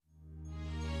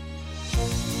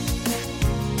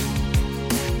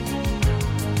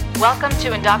Welcome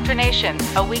to Indoctrination,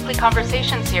 a weekly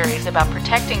conversation series about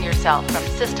protecting yourself from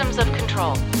systems of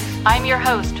control. I'm your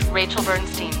host, Rachel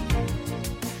Bernstein.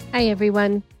 Hi,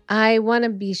 everyone. I want to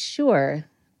be sure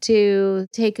to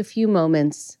take a few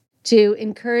moments to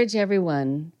encourage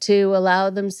everyone to allow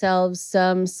themselves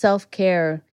some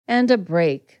self-care and a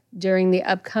break during the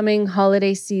upcoming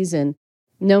holiday season.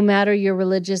 No matter your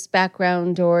religious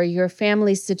background or your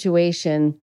family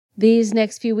situation, these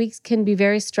next few weeks can be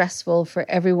very stressful for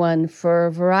everyone for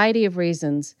a variety of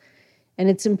reasons. And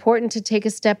it's important to take a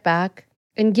step back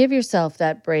and give yourself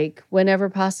that break whenever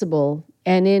possible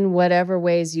and in whatever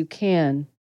ways you can.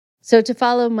 So to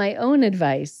follow my own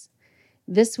advice,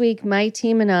 this week my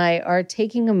team and I are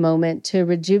taking a moment to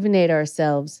rejuvenate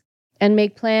ourselves and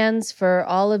make plans for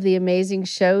all of the amazing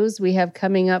shows we have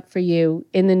coming up for you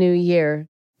in the new year.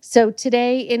 So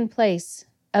today, in place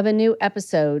of a new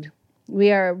episode,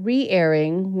 we are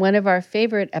re-airing one of our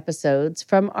favorite episodes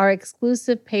from our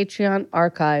exclusive Patreon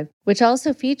archive, which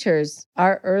also features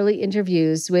our early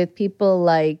interviews with people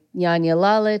like Janja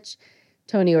Lalich,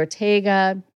 Tony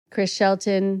Ortega, Chris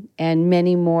Shelton, and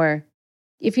many more.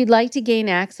 If you'd like to gain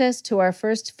access to our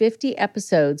first 50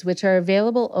 episodes, which are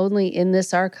available only in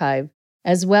this archive,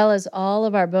 as well as all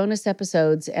of our bonus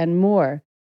episodes and more,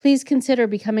 please consider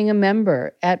becoming a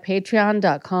member at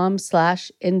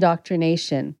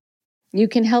patreon.com/indoctrination. You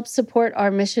can help support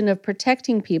our mission of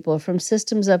protecting people from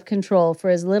systems of control for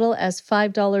as little as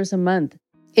 $5 a month.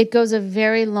 It goes a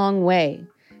very long way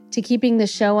to keeping the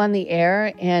show on the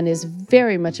air and is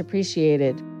very much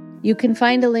appreciated. You can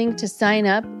find a link to sign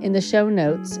up in the show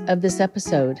notes of this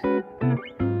episode.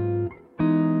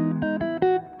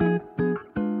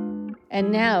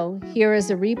 And now, here is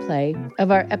a replay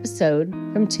of our episode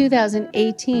from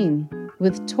 2018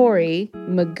 with Tori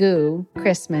Magoo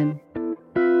Chrisman.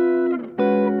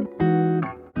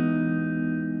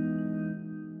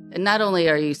 Not only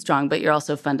are you strong, but you're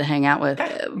also fun to hang out with.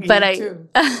 Too.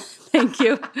 Thank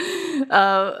you.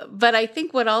 But I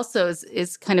think what also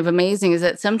is kind of amazing is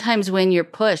that sometimes when you're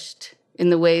pushed in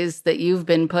the ways that you've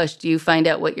been pushed, you find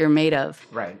out what you're made of.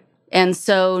 Right. And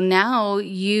so now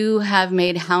you have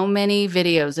made how many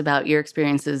videos about your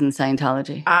experiences in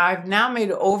Scientology? I've now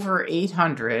made over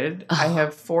 800. I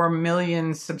have 4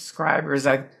 million subscribers.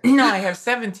 I have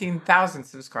 17,000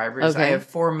 subscribers. Okay. I have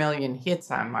 4 million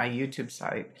hits on my YouTube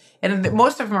site. And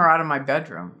most of them are out of my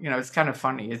bedroom. It's kind of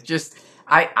funny. It's just,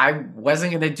 I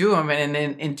wasn't going to do them. And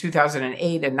then in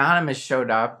 2008, Anonymous showed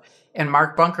up. And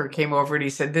Mark Bunker came over and he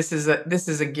said, this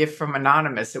is a gift from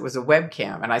Anonymous. It was a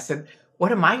webcam. And I said, what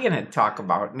am I going to talk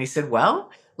about? And he said, well,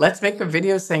 let's make a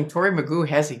video saying Tori Magoo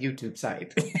has a YouTube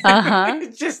site.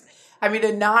 It's just,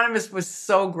 Anonymous was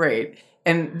so great.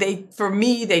 And they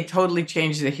totally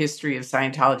changed the history of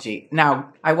Scientology.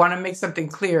 Now, I want to make something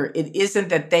clear. It isn't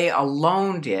that they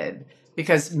alone did,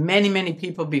 because many, many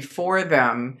people before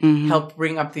them helped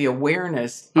bring up the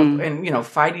awareness of, and,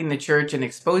 fighting the church and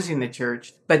exposing the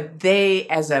church. But they,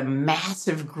 as a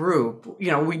massive group,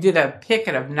 we did a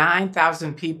picket of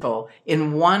 9,000 people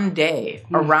in one day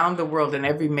around the world in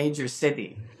every major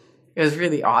city. It was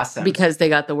really awesome. Because they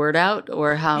got the word out,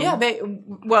 or how? Yeah,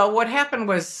 what happened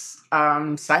was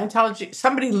Scientology,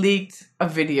 somebody leaked a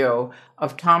video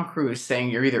of Tom Cruise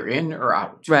saying you're either in or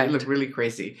out. Right. You look really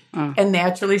crazy. And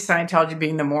naturally, Scientology,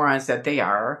 being the morons that they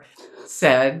are,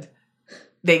 said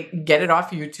they get it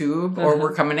off YouTube or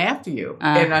we're coming after you.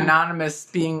 And Anonymous,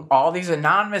 being all these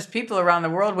anonymous people around the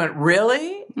world, went,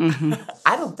 really?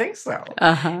 I don't think so.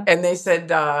 And they said,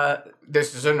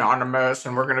 this is Anonymous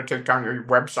and we're going to take down your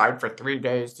website for 3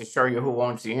 days to show you who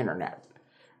owns the internet.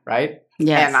 Right?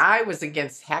 Yes. And I was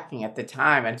against hacking at the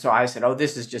time. And so I said,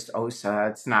 this is just OSA.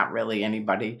 It's not really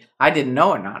anybody. I didn't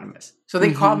know Anonymous. So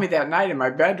they called me that night in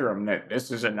my bedroom that this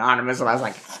is Anonymous. And I was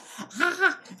like,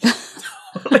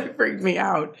 totally freaked me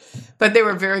out. But they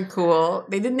were very cool.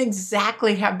 They didn't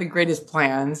exactly have the greatest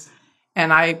plans.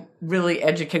 And I really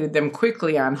educated them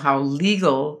quickly on how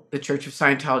legal the Church of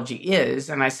Scientology is.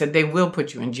 And I said, they will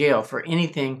put you in jail for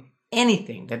anything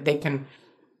that they can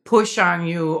push on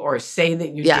you or say that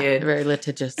you did. Yeah, very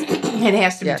litigious. It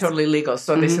has to be totally legal.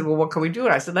 So they said, well, what can we do?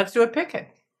 And I said, let's do a picket.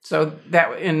 So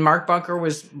and Mark Bunker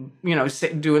was,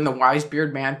 doing the wise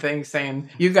beard man thing, saying,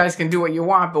 you guys can do what you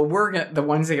want, but we're the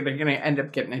ones that are going to end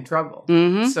up getting in trouble.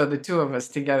 So the two of us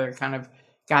together kind of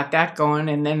got that going.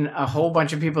 And then a whole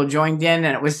bunch of people joined in.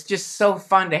 And it was just so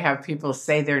fun to have people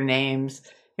say their names.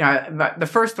 The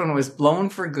first one was Blown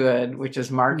for Good, which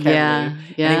is Mark Headley.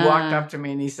 And he walked up to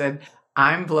me and he said,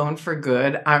 I'm blown for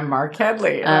good. I'm Mark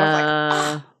Headley. And I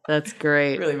was like, That's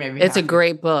great. Really made me It's happy. a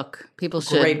great book. People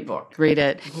should Great book. read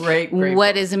it. Great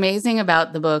What book. is amazing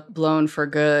about the book Blown for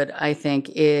Good, I think,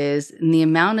 is the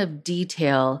amount of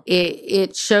detail.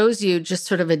 It shows you just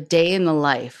sort of a day in the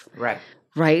life.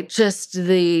 Right? Just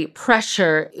the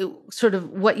pressure, sort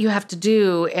of what you have to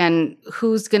do and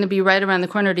who's going to be right around the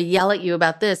corner to yell at you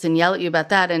about this and yell at you about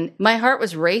that. And my heart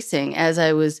was racing as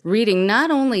I was reading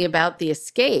not only about the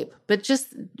escape, but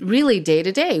just really day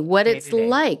to day, what it's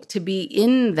like to be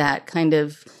in that kind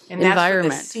of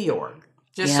environment. That's for the Sea Org.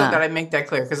 Just so that I make that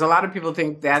clear, because a lot of people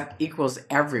think that equals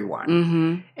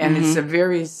everyone. And it's a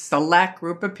very select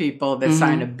group of people that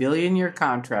sign a billion-year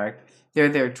contract. They're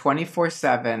there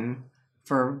 24/7.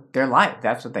 For their life.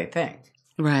 That's what they think.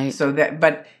 Right. So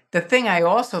but the thing I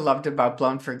also loved about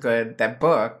Blown for Good, that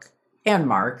book, and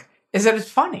Mark, is that it's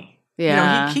funny.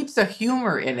 Yeah. He keeps a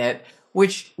humor in it,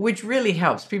 which really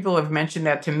helps. People have mentioned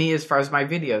that to me as far as my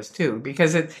videos too,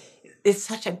 because it's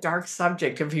such a dark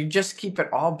subject. If you just keep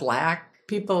it all black,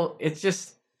 people, it's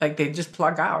just like they just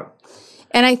plug out.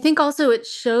 And I think also it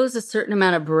shows a certain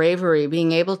amount of bravery,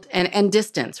 being able to, and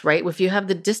distance, right? If you have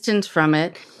the distance from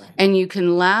it and you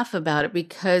can laugh about it,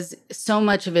 because so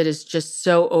much of it is just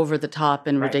so over the top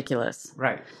and ridiculous.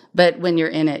 Right. But when you're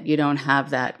in it, you don't have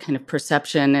that kind of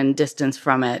perception and distance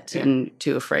from it and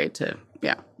too afraid to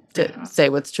say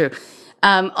what's true.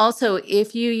 Also,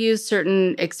 if you use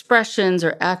certain expressions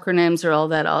or acronyms or all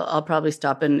that, I'll probably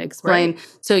stop and explain.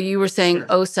 Right. So you were saying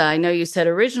OSA. I know you said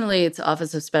originally it's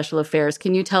Office of Special Affairs.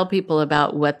 Can you tell people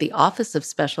about what the Office of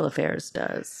Special Affairs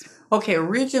does? Okay,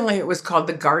 originally it was called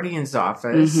the Guardian's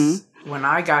Office. When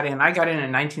I got in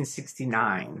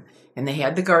 1969. And they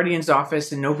had the Guardian's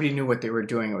Office and nobody knew what they were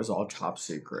doing. It was all top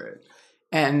secret.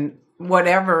 And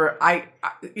whatever,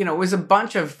 it was a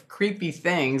bunch of creepy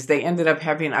things. They ended up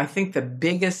having, I think, the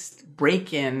biggest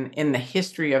break-in the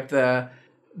history of the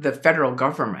federal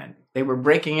government. They were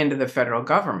breaking into the federal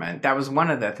government. That was one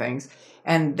of the things.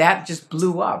 And that just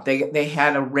blew up. They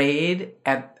had a raid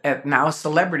at now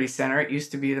Celebrity Center. It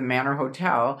used to be the Manor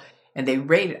Hotel. And they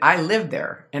raided. I lived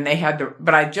there. And they had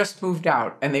but I just moved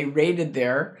out. And they raided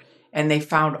there. And they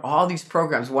found all these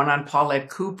programs. One on Paulette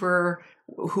Cooper,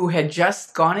 who had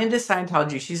just gone into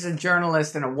Scientology. She's a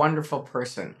journalist and a wonderful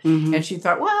person. And she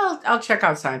thought, well, I'll check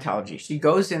out Scientology. She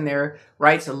goes in there,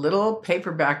 writes a little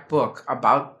paperback book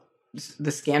about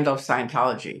the scandal of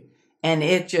Scientology. And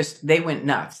they went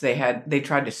nuts. They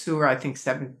tried to sue her, I think,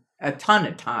 a ton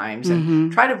of times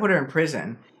and tried to put her in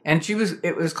prison. And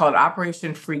it was called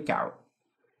Operation Freakout.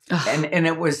 And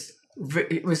it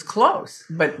was close,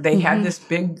 but they had this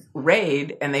big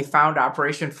raid and they found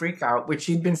Operation Freakout, which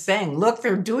she'd been saying, look,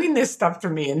 they're doing this stuff to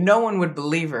me, and no one would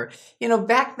believe her.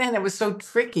 Back then it was so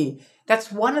tricky.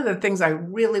 That's one of the things I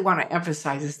really want to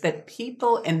emphasize is that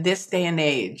people in this day and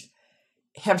age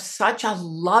have such a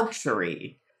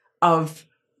luxury of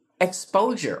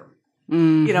exposure,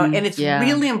 and it's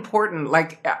really important.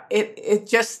 Like it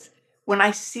just, when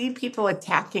I see people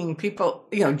attacking people,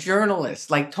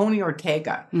 journalists like Tony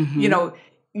Ortega,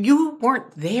 you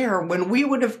weren't there when we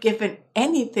would have given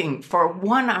anything for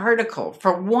one article,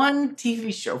 for one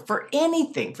TV show, for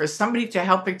anything, for somebody to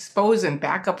help expose and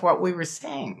back up what we were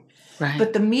saying. Right.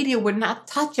 But the media would not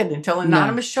touch it until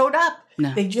Anonymous showed up.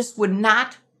 No. They just would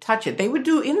not touch it. They would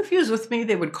do interviews with me.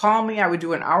 They would call me. I would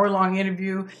do an hour-long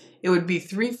interview. It would be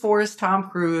 3/4 Tom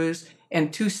Cruise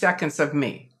and 2 seconds of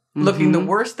me. Looking the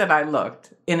worst that I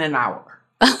looked in an hour.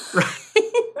 Right?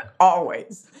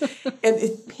 Always. And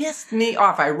it pissed me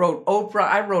off. I wrote Oprah.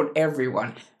 I wrote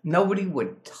everyone. Nobody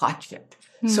would touch it.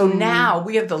 So now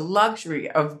we have the luxury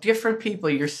of different people,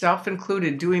 yourself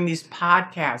included, doing these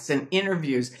podcasts and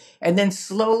interviews. And then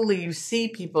slowly you see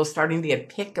people starting to get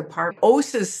picked apart.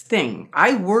 OSA's thing,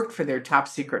 I worked for their top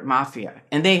secret mafia,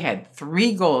 and they had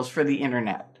 3 goals for the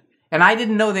internet. And I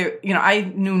didn't know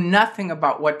I knew nothing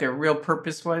about what their real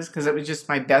purpose was, because it was just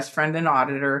my best friend and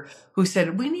auditor who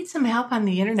said, we need some help on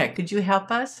the internet. Could you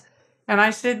help us? And I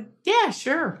said, yeah,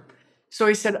 sure. So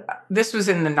he said, this was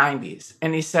in the 90s.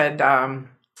 And he said,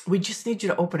 we just need you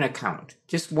to open an account.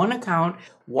 Just one account,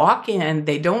 walk in.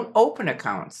 They don't open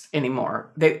accounts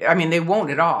anymore. They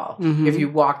won't at all. If you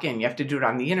walk in, you have to do it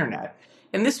on the internet.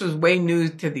 And this was way new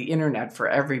to the internet for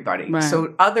everybody. Right.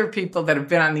 So other people that have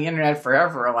been on the internet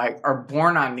forever are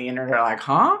born on the internet, are like,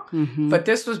 huh? But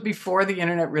this was before the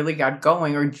internet really got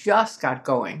going or just got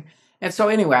going. And so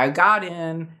anyway, I got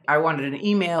in. I wanted an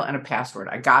email and a password.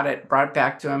 I got it, brought it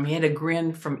back to him. He had a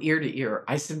grin from ear to ear.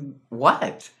 I said,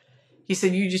 what? He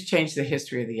said, you just changed the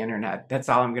history of the internet. That's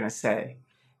all I'm going to say.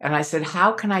 And I said,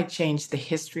 how can I change the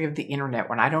history of the internet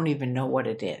when I don't even know what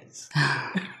it is?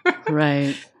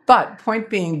 Right. But point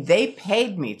being, they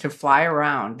paid me to fly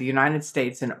around the United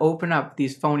States and open up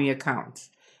these phony accounts.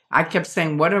 I kept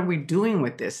saying, what are we doing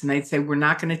with this? And they'd say, we're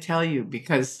not going to tell you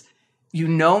because you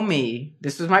know me.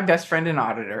 This was my best friend and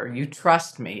auditor. You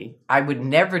trust me. I would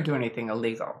never do anything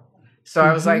illegal. So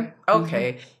I was like,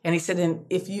 okay. And he said, and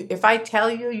if I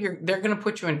tell you, they're going to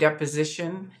put you in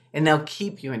deposition and they'll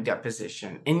keep you in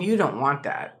deposition. And you don't want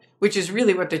that, which is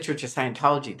really what the Church of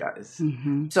Scientology does.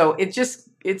 So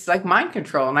it's like mind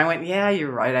control. And I went, yeah,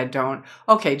 you're right. I don't.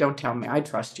 Okay, don't tell me. I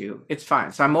trust you. It's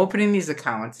fine. So I'm opening these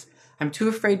accounts. I'm too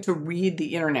afraid to read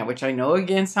the internet, which I know,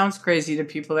 again, sounds crazy to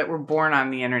people that were born on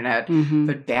the internet.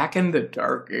 But back in the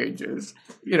dark ages,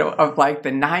 of like the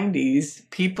 90s,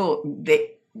 people,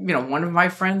 one of my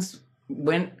friends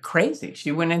went crazy.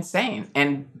 She went insane.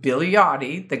 And Bill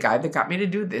Yachty, the guy that got me to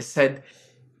do this, said,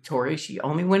 Tori, she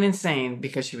only went insane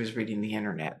because she was reading the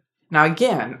internet. Now,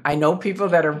 again, I know people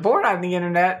that are born on the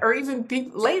internet or even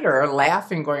people later are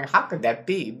laughing, going, how could that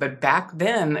be? But back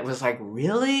then, it was like,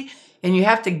 really? And you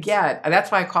have to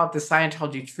that's why I call it the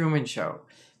Scientology Truman Show.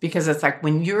 Because it's like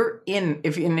when you're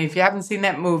if you haven't seen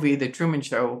that movie, The Truman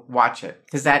Show, watch it.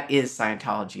 Because that is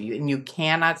Scientology. And you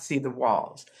cannot see the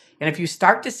walls. And if you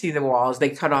start to see the walls, they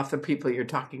cut off the people you're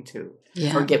talking to.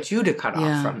 Or get you to cut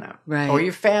off from them. Right. Or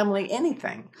your family,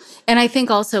 anything. And I think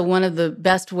also one of the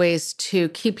best ways to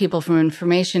keep people from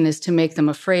information is to make them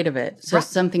afraid of it. So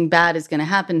something bad is going to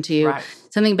happen to you. Right.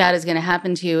 Something bad is going to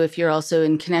happen to you if you're also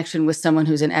in connection with someone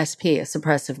who's an SP, a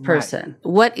suppressive person. Right.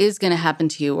 What is going to happen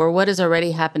to you or what is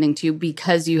already happening to you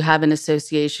because you have an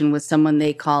association with someone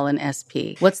they call an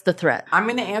SP? What's the threat? I'm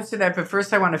going to answer that, but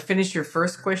first I want to finish your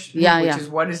first question, which is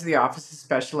what is the Office of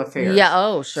Special Affairs? Yeah,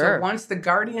 oh, sure. So once the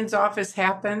Guardian's office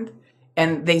happened,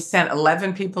 and they sent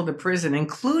 11 people to prison,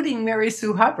 including Mary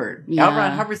Sue Hubbard. L.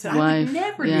 Ron Hubbard said, I would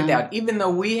never do that, even though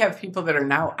we have people that are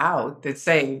now out that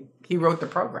say he wrote the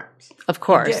programs. Of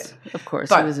course. Of course.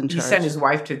 But he was in charge. He sent his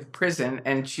wife to prison,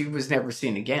 and she was never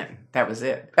seen again. That was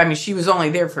it. I mean, she was only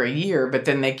there for a year, but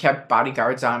then they kept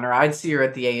bodyguards on her. I'd see her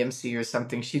at the AMC or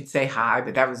something. She'd say hi,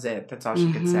 but that was it. That's all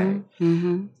she could say.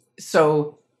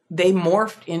 So they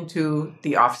morphed into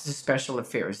the Office of Special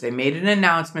Affairs. They made an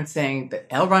announcement saying that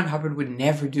L. Ron Hubbard would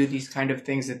never do these kind of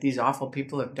things that these awful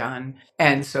people have done.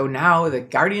 And so now the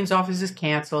Guardian's office is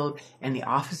canceled and the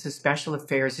Office of Special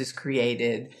Affairs is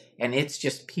created. And it's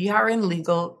just PR and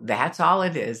legal. That's all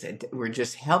it is. We're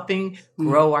just helping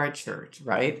grow our church,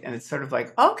 right? And it's sort of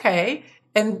like, okay.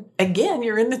 And again,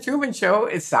 you're in the Truman Show.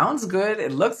 It sounds good.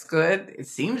 It looks good. It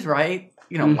seems right.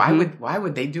 Why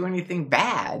would they do anything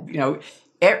bad?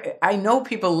 I know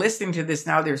people listening to this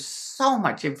now, there's so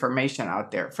much information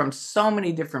out there from so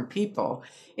many different people.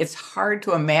 It's hard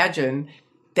to imagine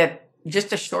that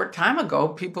just a short time ago,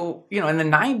 people, in the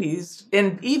 90s,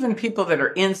 and even people that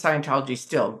are in Scientology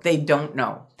still, they don't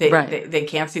know. They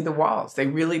can't see the walls. They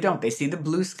really don't. They see the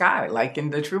blue sky, like in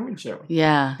the Truman Show.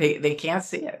 Yeah. They can't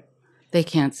see it. They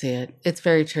can't see it. It's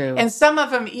very true. And some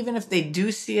of them, even if they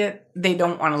do see it, they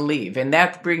don't want to leave. And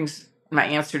that brings my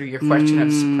answer to your question of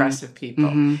suppressive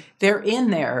people. They're in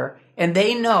there and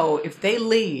they know if they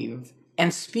leave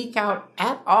and speak out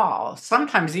at all,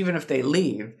 sometimes even if they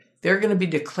leave, they're going to be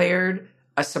declared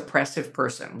a suppressive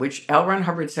person, which L. Ron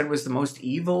Hubbard said was the most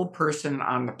evil person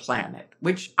on the planet,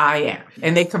 which I am.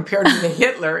 And they compared me to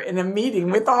Hitler in a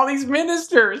meeting with all these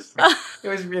ministers. It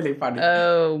was really funny.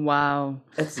 Oh, wow.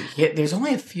 Let's see. There's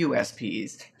only a few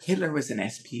SPs. Hitler was an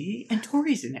SP and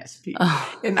Tori's an SP.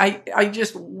 Oh. And I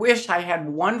just wish I had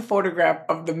one photograph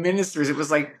of the ministers. It was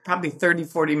like probably 30,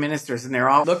 40 ministers. And they're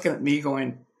all looking at me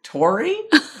going, Tori?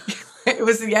 It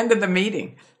was the end of the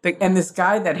meeting. And this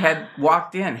guy that had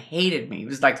walked in hated me. He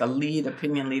was like a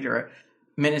opinion leader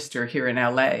minister here in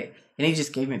LA. And he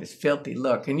just gave me this filthy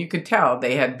look. And you could tell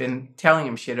they had been telling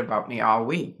him shit about me all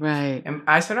week. Right. And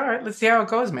I said, all right, let's see how it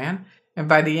goes, man. And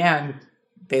by the end,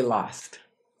 they lost.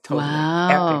 Totally.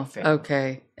 Wow. Epic fail.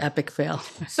 Okay. Epic fail.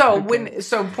 So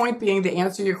point being, to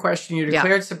answer your question, you're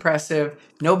declared suppressive.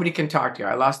 Nobody can talk to you.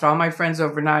 I lost all my friends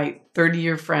overnight,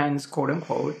 30-year friends, quote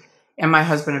unquote. And my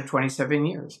husband of 27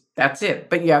 years. That's it.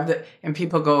 But you have and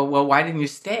people go, well, why didn't you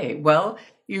stay? Well,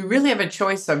 you really have a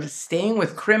choice of staying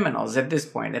with criminals at this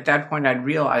point. At that point, I'd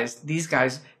realized these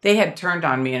guys, they had turned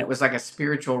on me and it was like a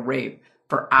spiritual rape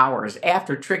for hours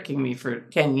after tricking me for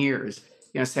 10 years,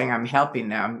 saying I'm helping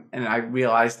them. And I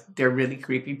realized they're really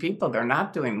creepy people. They're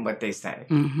not doing what they say.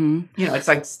 It's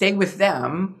like stay with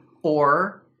them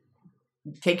or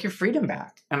take your freedom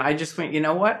back. And I just went, you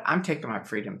know what? I'm taking my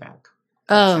freedom back.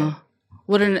 That's it.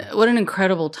 What an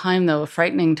incredible time, though, a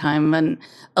frightening time and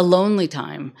a lonely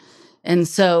time. And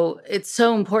so it's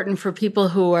so important for people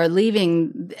who are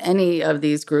leaving any of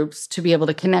these groups to be able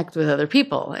to connect with other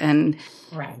people. And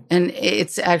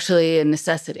it's actually a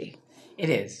necessity. It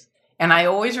is. And I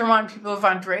always remind people of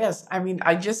Andreas. I mean,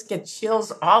 I just get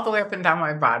chills all the way up and down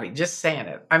my body just saying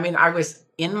it. I mean, I was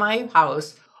in my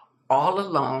house all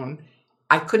alone.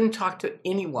 I couldn't talk to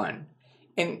anyone.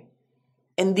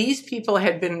 And these people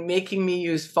had been making me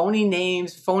use phony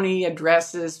names, phony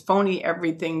addresses, phony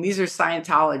everything. These are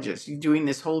Scientologists. You're doing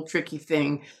this whole tricky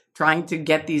thing, trying to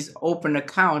get these open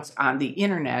accounts on the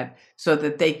internet so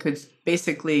that they could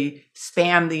basically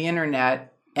spam the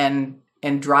internet and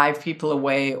drive people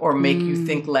away or make you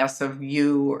think less of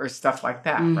you or stuff like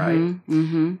that, right?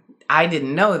 Mm-hmm. I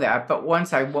didn't know that, but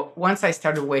once I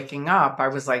started waking up, I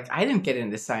was like, I didn't get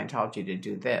into Scientology to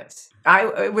do this.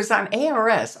 It was on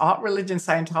ARS, Alt Religion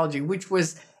Scientology, which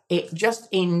was just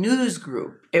a news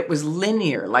group. It was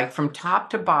linear, like from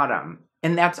top to bottom,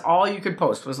 and that's all you could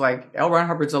post was like, L. Ron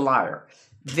Hubbard's a liar.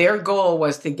 Their goal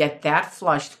was to get that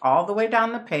flushed all the way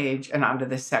down the page and onto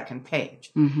the second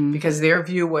page, because their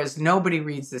view was nobody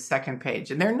reads the second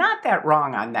page, and they're not that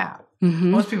wrong on that.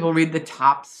 Most people read the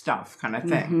top stuff kind of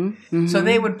thing. So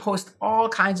they would post all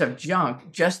kinds of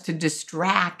junk just to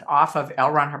distract off of L.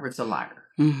 Ron Hubbard's a liar.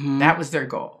 That was their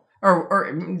goal.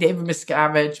 Or David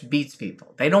Miscavige beats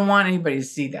people. They don't want anybody to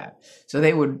see that. So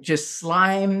they would just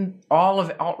slime all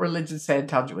of alt-religion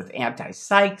Scientology with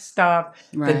anti-psych stuff.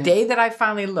 Right. The day that I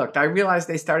finally looked, I realized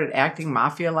they started acting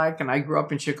mafia-like, and I grew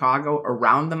up in Chicago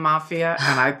around the mafia,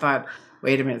 and I thought,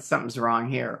 wait a minute, something's wrong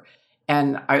here.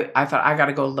 And I thought, I got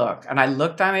to go look. And I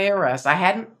looked on ARS. I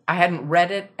hadn't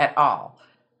read it at all,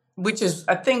 which is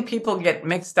a thing people get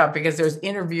mixed up because there's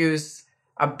interviews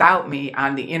about me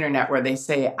on the internet where they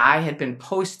say I had been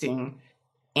posting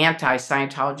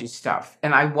anti-Scientology stuff,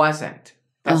 and I wasn't.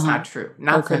 That's not true.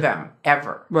 Not for them,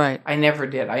 ever. Right. I never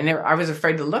did. I was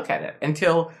afraid to look at it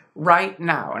until right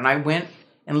now. And I went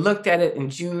and looked at it in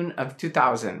June of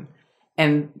 2000.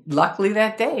 And luckily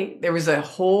that day, there was a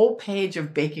whole page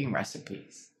of baking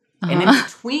recipes. And in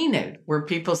between it were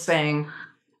people saying,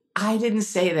 I didn't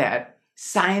say that.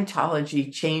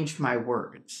 Scientology changed my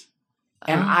words.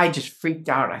 And I just freaked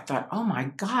out. I thought, oh my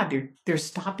God, they're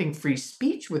stopping free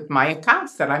speech with my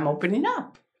accounts that I'm opening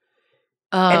up.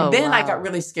 And then I got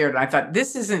really scared. And I thought,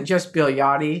 this isn't just Bill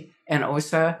Yachty and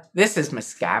Osa. This is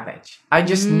Miscavige. I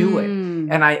just knew it.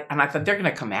 And I thought, they're going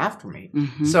to come after me.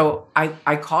 So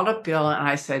I called up Bill and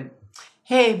I said,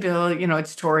 hey, Bill,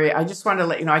 it's Tori. I just wanted to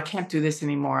let you know I can't do this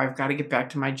anymore. I've got to get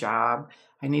back to my job.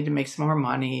 I need to make some more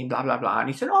money, blah, blah, blah. And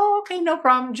he said, oh, okay, no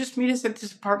problem. Just meet us at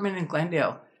this apartment in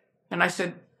Glendale. And I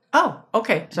said, oh,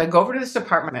 okay. So I go over to this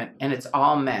apartment, and it's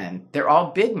all men. They're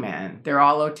all big men. They're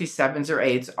all OT7s or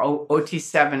 8s.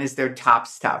 OT7 is their top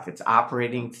stuff. It's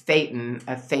operating Thetan.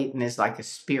 A Thetan is like a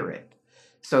spirit.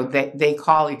 So they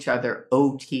call each other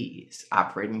OTs,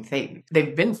 operating Thetan.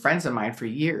 They've been friends of mine for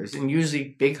years, and usually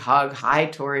big hug, hi,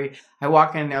 Tori. I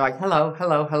walk in, they're like, hello,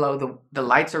 hello, hello. The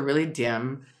lights are really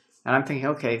dim. And I'm thinking,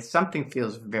 okay, something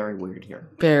feels very weird here.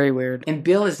 Very weird. And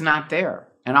Bill is not there.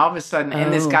 And all of a sudden,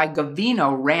 and this guy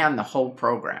Gavino ran the whole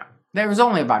program. There was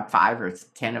only about 5 or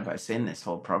 10 of us in this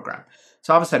whole program.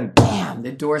 So all of a sudden, bam,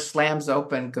 the door slams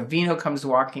open. Gavino comes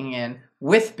walking in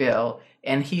with Bill,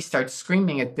 and he starts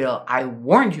screaming at Bill, I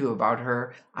warned you about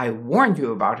her. I warned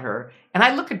you about her. And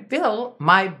I look at Bill,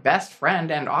 my best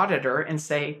friend and auditor, and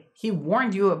say, he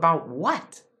warned you about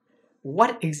what?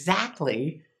 What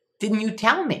exactly didn't you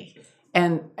tell me?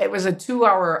 And it was a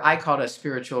 2-hour, I called it a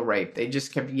spiritual rape. They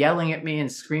just kept yelling at me and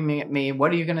screaming at me.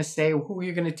 What are you going to say? Who are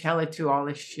you going to tell it to? All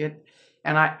this shit.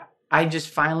 And I just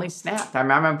finally snapped. I'm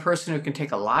a person who can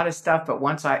take a lot of stuff, but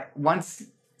once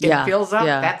it fills up,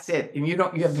 that's it. And you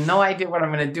have no idea what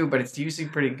I'm going to do, but it's usually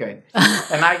pretty good.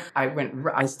 And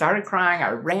I started crying.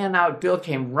 I ran out. Bill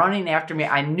came running after me.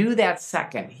 I knew that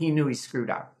second he knew he screwed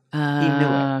up. He knew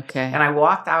it. Okay. And I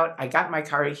walked out. I got in my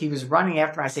car. He was running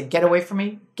after me. I said, get away from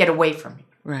me. Get away from me.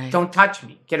 Right. Don't touch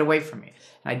me. Get away from me.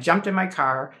 And I jumped in my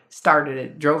car, started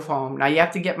it, drove home. Now you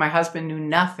have to get my husband knew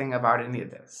nothing about any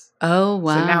of this. Oh,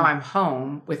 wow. So now I'm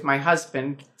home with my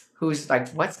husband who's like,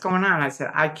 what's going on? I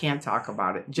said, I can't talk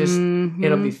about it. Just,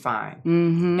 it'll be fine.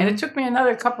 And it took me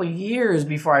another couple of years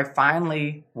before I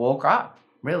finally woke up.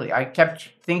 Really. I kept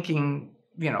thinking,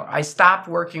 I stopped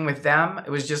working with them. It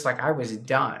was just like I was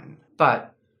done.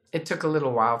 But it took a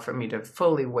little while for me to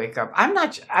fully wake up.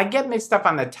 I get mixed up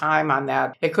on the time on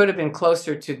that. It could have been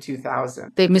closer to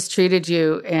 2000. They mistreated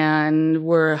you and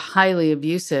were highly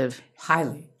abusive.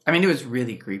 Highly. I mean, it was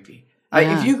really creepy.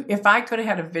 Yeah. If I could have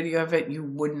had a video of it, you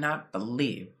would not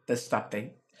believe the stuff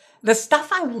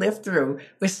I lived through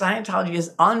with Scientology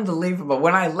is unbelievable.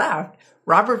 When I left,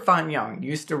 Robert Von Young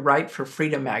used to write for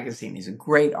Freedom Magazine. He's a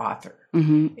great author.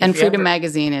 And Freedom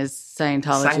Magazine is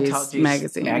Scientology's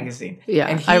magazine. Yeah,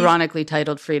 and ironically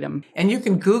titled Freedom. And you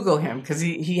can Google him because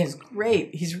he's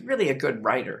really a good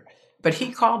writer. But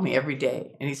he called me every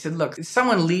day and he said, look,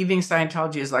 someone leaving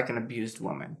Scientology is like an abused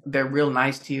woman. They're real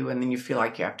nice to you and then you feel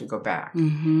like you have to go back.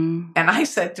 And I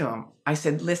said to him,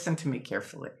 listen to me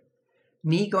carefully.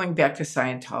 Me going back to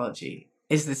Scientology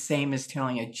is the same as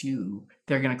telling a Jew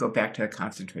they're going to go back to the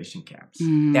concentration camps.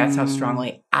 That's how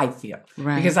strongly I feel.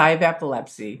 Right. Because I have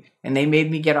epilepsy and they made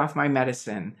me get off my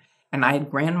medicine and I had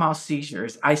grand mal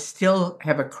seizures. I still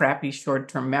have a crappy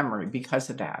short-term memory because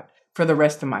of that for the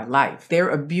rest of my life. Their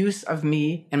abuse of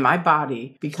me and my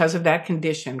body because of that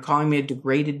condition, calling me a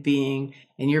degraded being,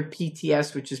 and your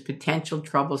PTS, which is potential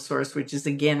trouble source, which is,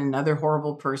 again, another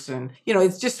horrible person.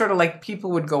 It's just sort of like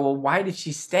people would go, well, why did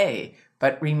she stay?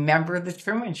 But remember the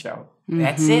Truman Show.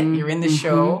 That's it. You're in the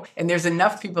show. And there's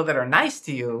enough people that are nice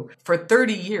to you. For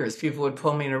 30 years, people would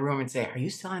pull me in a room and say, are you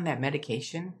still on that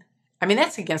medication? I mean,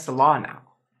 that's against the law now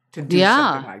to do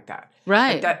something like that.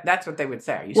 Right. That's what they would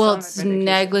say. Are you well, it's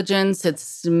negligence.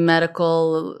 It's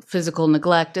medical, physical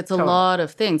neglect. It's a lot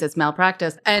of things. It's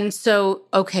malpractice. And so,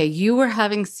 okay, you were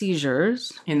having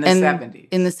seizures. In the 70s.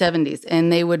 In the 70s.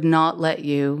 And they would not let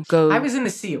you go. I was in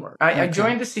the Sea Org. I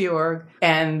joined the Sea Org,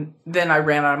 and then I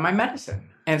ran out of my medicine.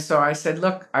 And so I said,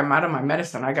 look, I'm out of my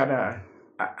medicine. I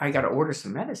gotta order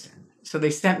some medicine. So they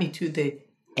sent me to the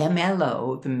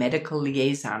MLO, the medical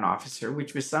liaison officer,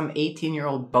 which was some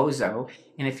 18-year-old bozo.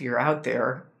 And if you're out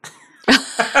there,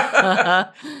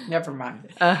 never mind.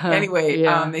 Anyway,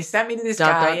 they sent me to this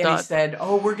guy and he said,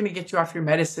 we're going to get you off your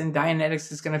medicine.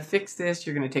 Dianetics is going to fix this.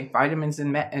 You're going to take vitamins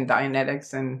and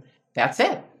Dianetics, and that's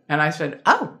it. And I said,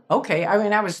 oh, okay. I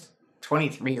mean, I was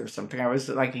 23 or something. I was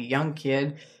like a young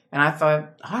kid. And I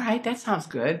thought, all right, that sounds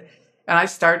good. And I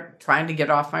start trying to get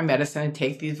off my medicine and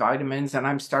take these vitamins, and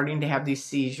I'm starting to have these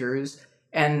seizures.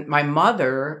 And my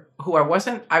mother, who I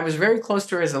was very close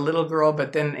to her as a little girl,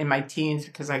 but then in my teens,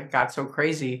 because I got so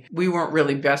crazy, we weren't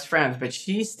really best friends, but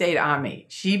she stayed on me.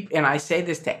 And I say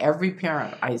this to every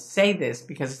parent. I say this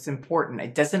because it's important.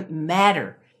 It doesn't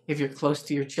matter if you're close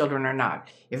to your children or not.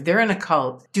 If they're in a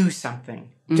cult, do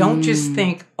something. Don't just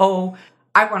think,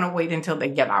 I want to wait until they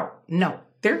get out. No.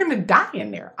 They're going to die in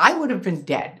there. I would have been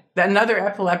dead. Another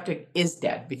epileptic is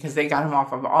dead because they got him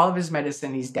off of all of his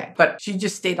medicine. He's dead. But she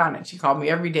just stayed on it. She called me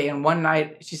every day. And one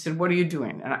night she said, what are you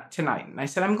doing tonight? And I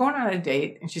said, I'm going on a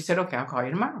date. And she said, okay, I'll call you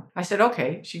tomorrow. I said,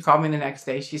 okay. She called me the next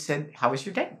day. She said, how was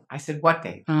your date? I said, what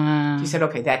date? She said,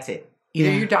 okay, that's it.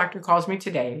 Either your doctor calls me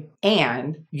today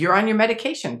and you're on your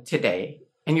medication today.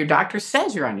 And your doctor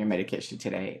says you're on your medication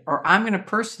today, or I'm going to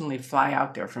personally fly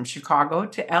out there from Chicago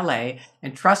to LA,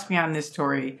 and trust me on this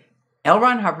story, L.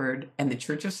 Ron Hubbard and the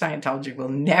Church of Scientology will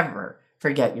never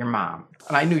forget your mom.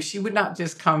 And I knew she would not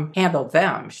just come handle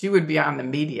them. She would be on the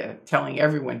media telling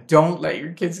everyone, don't let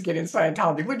your kids get in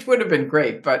Scientology, which would have been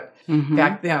great. But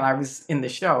back then I was in the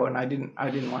show and I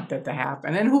didn't want that to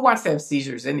happen. And who wants to have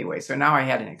seizures anyway? So now I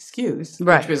had an excuse,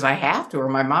 which was I have to, or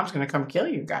my mom's going to come kill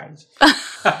you guys.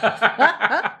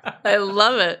 I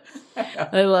love it.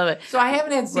 I love it. So I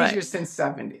haven't had seizures since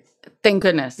 70. Thank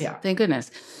goodness. Yeah. Thank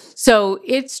goodness. So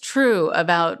it's true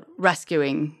about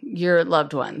rescuing your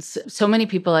loved ones. So many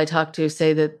people I talk to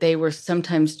say that they were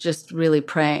sometimes just really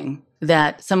praying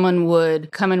that someone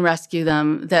would come and rescue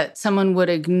them, that someone would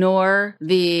ignore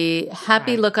the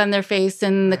happy look on their face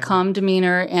and the calm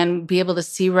demeanor and be able to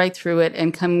see right through it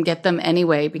and come get them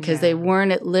anyway, because they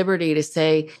weren't at liberty to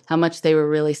say how much they were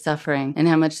really suffering and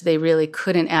how much they really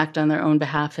couldn't act on their own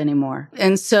behalf anymore.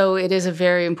 And so it is a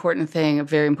very important thing, a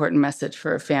very important message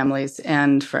for families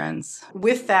and friends.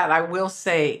 With that, I will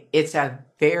say it's a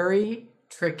very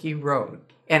tricky road.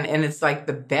 And it's like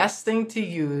the best thing to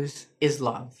use is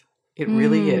love. It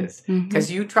really is. Because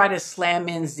you try to slam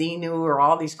in Xenu or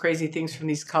all these crazy things from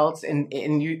these cults, and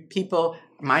you people,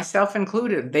 myself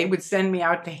included, they would send me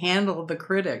out to handle the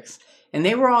critics. And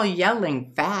they were all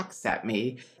yelling facts at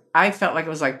me. I felt like it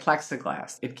was like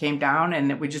plexiglass. It came down and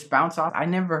it would just bounce off. I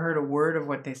never heard a word of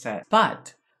what they said.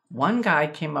 But one guy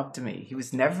came up to me. He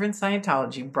was never in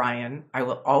Scientology, Brian. I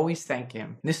will always thank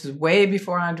him. This is way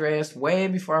before Andreas, way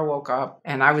before I woke up.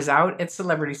 And I was out at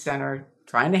Celebrity Center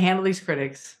trying to handle these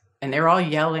critics. And they're all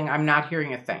yelling, I'm not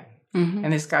hearing a thing.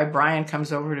 And this guy, Brian,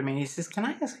 comes over to me and he says, can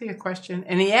I ask you a question?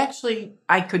 And he actually,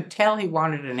 I could tell he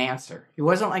wanted an answer. He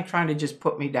wasn't like trying to just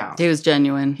put me down. He was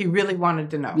genuine. He really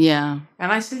wanted to know. Yeah.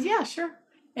 And I said, yeah, sure.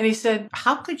 And he said,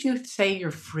 how could you say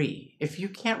you're free if you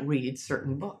can't read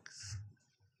certain books?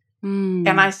 And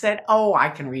I said, I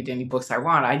can read any books I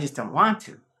want. I just don't want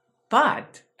to.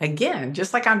 But, again,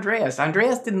 just like Andreas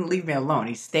didn't leave me alone.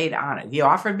 He stayed on it. He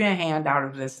offered me a hand out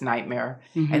of this nightmare,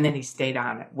 and then he stayed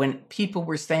on it. When people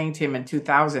were saying to him in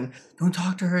 2000, don't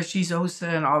talk to her, she's Osa,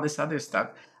 and all this other stuff,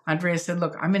 Andreas said,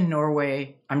 look, I'm in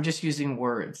Norway. I'm just using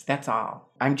words. That's all.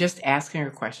 I'm just asking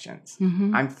her questions.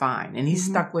 I'm fine. And he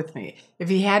stuck with me. If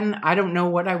he hadn't, I don't know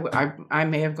what I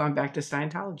may have gone back to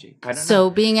Scientology. I don't know. So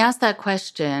being asked that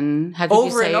question, how could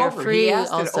you say you're free? He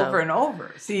asked it over and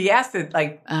over. See, he asked it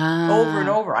like over and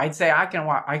over. I'd say, I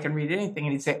can read anything.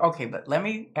 And he'd say, okay, but let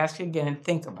me ask you again and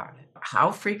think about it.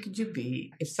 How free could you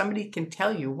be if somebody can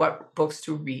tell you what books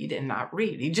to read and not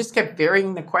read? He just kept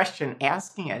varying the question,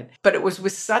 asking it. But it was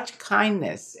with such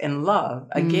kindness and love,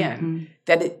 again,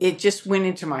 that it just went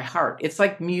into my heart. It's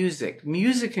like music.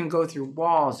 Music can go through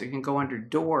walls. It can go under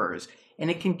doors.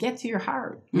 And it can get to your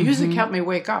heart. Music helped me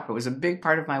wake up. It was a big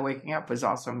part of my waking up was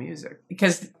also music.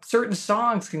 Because certain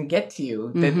songs can get to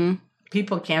you that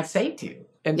people can't say to you.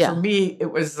 And for me,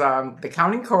 it was the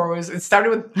Counting Crows. It started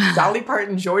with Dolly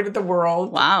Parton, Joy to the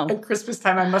World. Wow. At Christmas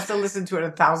time, I must have listened to it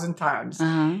 1,000 times.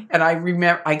 And I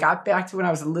remember, I got back to when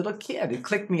I was a little kid. It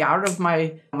clicked me out of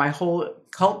my whole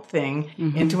cult thing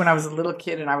into when I was a little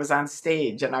kid and I was on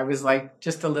stage. And I was like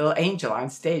just a little angel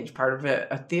on stage, part of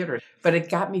a theater. But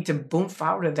it got me to boof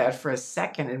out of that for a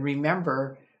second and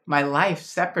remember my life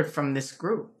separate from this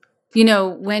group. You know,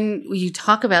 when you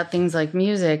talk about things like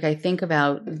music, I think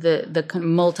about the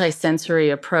multi-sensory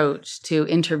approach to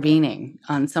intervening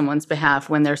on someone's behalf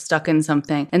when they're stuck in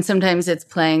something. And sometimes it's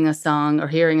playing a song or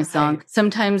hearing a song. Right.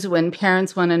 Sometimes when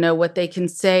parents want to know what they can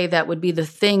say, that would be the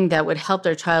thing that would help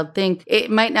their child think. It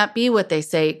might not be what they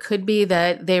say. It could be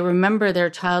that they remember their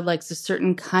child likes a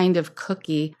certain kind of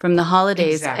cookie from the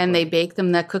holidays and they bake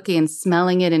them that cookie, and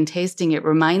smelling it and tasting it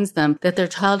reminds them that their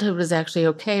childhood was actually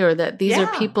okay, or that these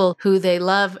are people who they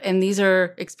love, and these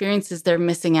are experiences they're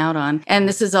missing out on. And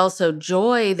this is also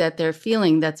joy that they're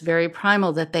feeling that's very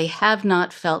primal that they have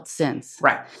not felt since.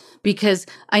 Right. Because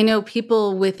I know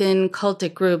people within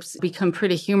cultic groups become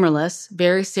pretty humorless,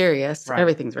 very serious. Right.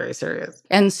 Everything's very serious.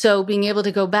 And so being able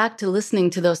to go back to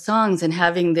listening to those songs and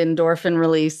having the endorphin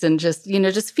release and just,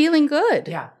 just feeling good.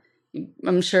 Yeah.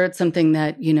 I'm sure it's something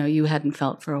that, you hadn't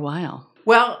felt for a while.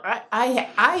 Well,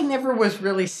 I never was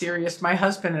really serious. My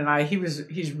husband and I,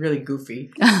 he's really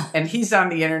goofy. And he's on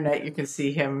the internet. You can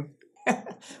see him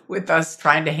with us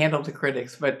trying to handle the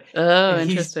critics. But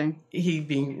interesting. He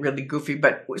being really goofy.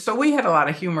 But so we had a lot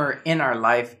of humor in our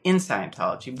life in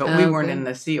Scientology, but we weren't in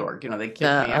the Sea Org. They kicked me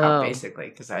out basically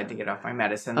because I had to get off my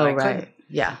medicine. Oh, right.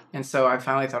 Yeah. And so I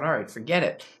finally thought, all right, forget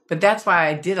it. But that's why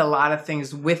I did a lot of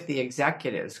things with the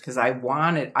executives, because I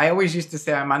always used to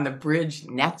say I'm on the bridge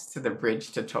next to the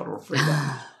bridge to total freedom.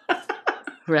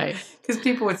 Right. Because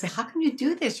people would say, how can you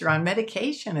do this? You're on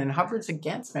medication. And Hubbard's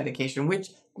against medication, which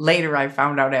later I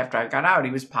found out after I got out,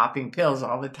 he was popping pills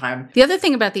all the time. The other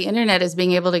thing about the internet is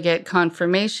being able to get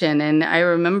confirmation. And I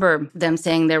remember them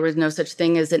saying there was no such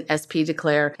thing as an SP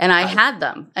declare. And I had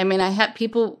them. I mean, I had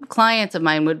clients of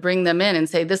mine would bring them in and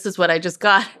say, this is what I just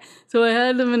got. So I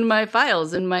had them in my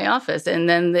files in my office. And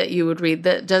then that you would read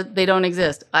that they don't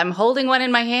exist. I'm holding one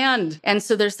in my hand. And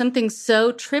so there's something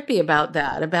so trippy about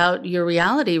that, about your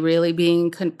reality really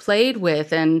being played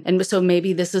with. And so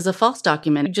maybe this is a false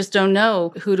document. You just don't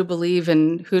know who to believe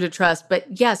and who to trust.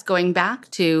 But yes, going back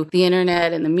to the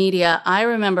internet and the media, I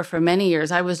remember for many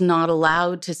years, I was not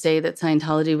allowed to say that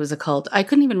Scientology was a cult. I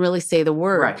couldn't even really say the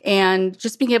word. Right. And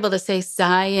just being able to say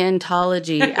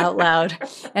Scientology out loud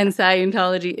and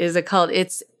Scientology is a cult,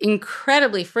 it's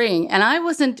incredibly freeing. And I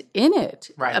wasn't in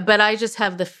it. Right. But I just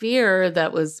have the fear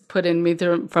that was put in me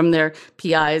from their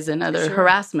PIs and other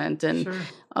harassment and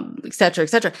et cetera, et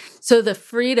cetera. So the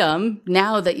freedom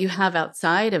now that you have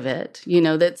outside of it,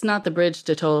 that's not the bridge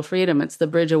to total freedom. It's the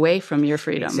bridge away from your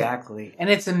freedom. Exactly. And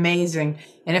it's amazing.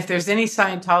 And if there's any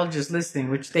Scientologists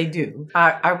listening, which they do,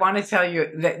 I want to tell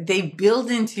you that they build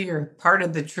into your part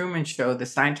of the Truman Show, the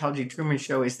Scientology Truman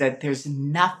Show, is that there's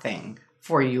nothing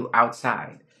for you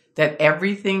outside. That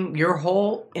everything, your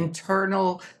whole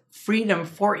internal freedom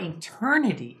for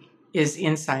eternity is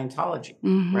in Scientology,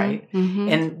 right?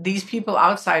 And these people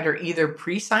outside are either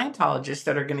pre-Scientologists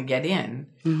that are going to get in,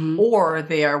 or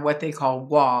they are what they call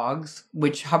WOGs,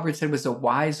 which Hubbard said was a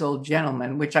wise old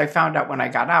gentleman, which I found out when I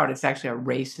got out. It's actually a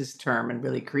racist term and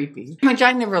really creepy, which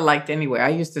I never liked anyway. I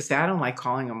used to say, I don't like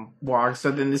calling them WOGs.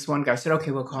 So then this one guy said,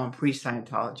 okay, we'll call them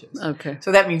pre-Scientologists. Okay.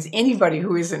 So that means anybody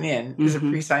who isn't in is a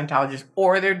pre-Scientologist,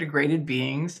 or they're degraded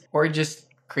beings, or just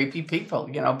creepy people,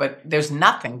 but there's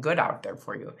nothing good out there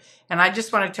for you. And I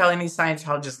just want to tell any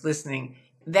Scientologists listening,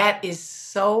 that is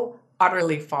so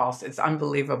utterly false. It's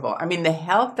unbelievable. I mean, the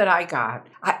help that I got,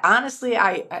 I honestly,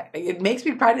 it makes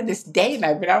me proud to this day, and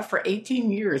I've been out for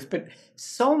 18 years, but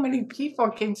so many people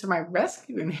came to my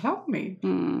rescue and helped me.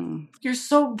 You're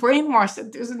so brainwashed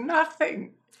that there's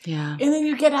nothing. Yeah. And then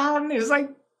you get out and there's like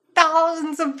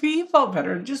thousands of people that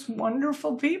are just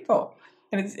wonderful people.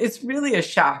 And it's really a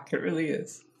shock. It really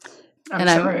is. I'm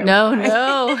sorry.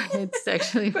 No, it's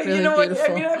actually but really you know beautiful.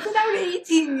 what? I mean, I've been out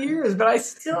 18 years, but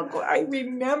I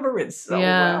remember it so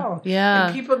well. Yeah.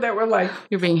 And people that were like,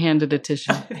 you're being handed a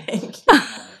tissue. Thank you.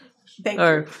 Thank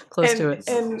or you. close to it.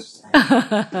 And,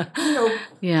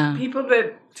 people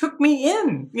that took me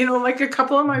in, like a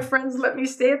couple of my friends let me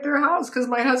stay at their house because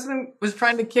my husband was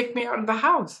trying to kick me out of the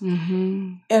house.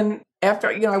 Mm-hmm. And after,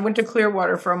 I went to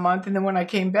Clearwater for a month. And then when I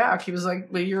came back, he was like,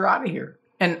 well, you're out of here.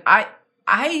 And I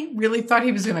really thought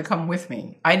he was going to come with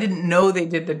me. I didn't know they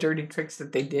did the dirty tricks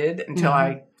that they did until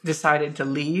I decided to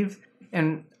leave.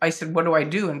 And I said, what do I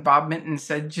do? And Bob Minton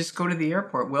said, just go to the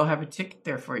airport. We'll have a ticket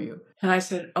there for you. And I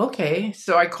said, okay.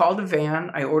 So I called a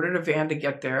van. I ordered a van to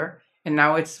get there. And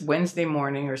now it's Wednesday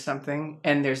morning or something,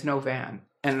 and there's no van.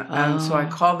 And so I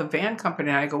called the van company,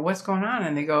 and I go, what's going on?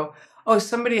 And they go, oh,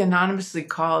 somebody anonymously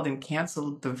called and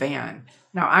canceled the van.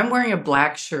 Now, I'm wearing a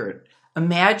black shirt.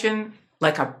 Imagine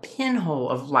like a pinhole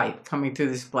of light coming through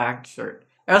this black shirt.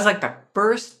 That was like the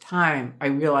first time I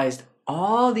realized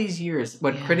all these years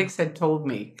what critics had told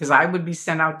me, because I would be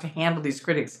sent out to handle these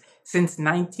critics since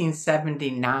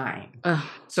 1979.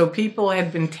 So people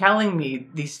had been telling me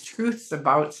these truths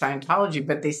about Scientology,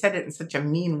 but they said it in such a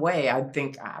mean way, I'd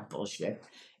think, bullshit.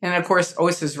 And of course,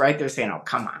 Oz is right. They're saying, oh,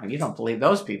 come on, you don't believe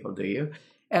those people, do you?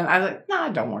 And I was like, nah,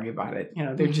 don't worry about it.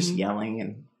 They're just yelling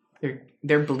and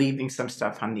they're believing some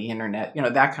stuff on the internet,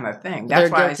 that kind of thing.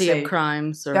 That's they're guilty of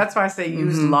crimes. That's why I say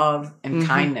use love and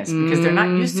kindness, because they're not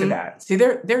used to that. See,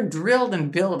 they're drilled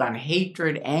and built on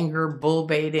hatred, anger, bull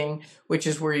baiting, which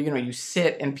is where, you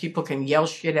sit and people can yell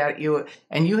shit at you,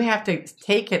 and you have to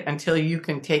take it until you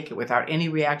can take it without any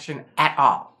reaction at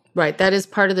all. Right. That is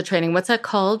part of the training. What's that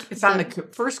called? It's on the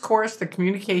first course, the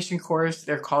communication course.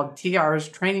 They're called TR's,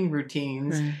 training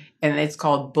routines, and it's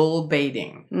called bull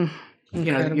baiting.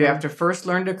 Incredible. You have to first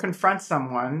learn to confront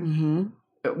someone.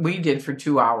 We did for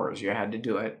 2 hours. You had to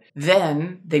do it.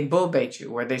 Then they bull bait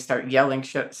you, where they start yelling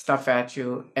stuff at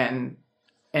you and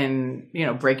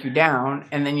break you down.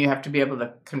 And then you have to be able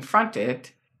to confront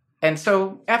it. And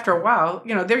so after a while,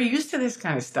 they're used to this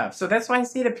kind of stuff. So that's why I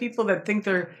say to people that think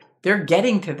they're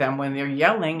getting to them when they're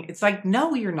yelling, it's like,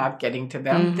 no, you're not getting to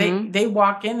them. They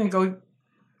walk in and go,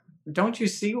 don't you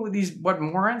see what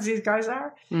morons these guys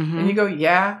are? And you go,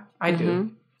 yeah, I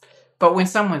do. But when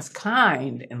someone's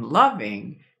kind and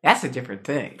loving, that's a different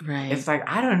thing. Right. It's like,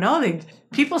 I don't know.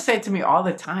 People say to me all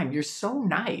the time, you're so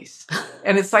nice.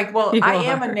 And it's like, well, I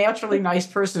am a naturally nice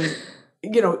person,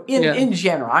 in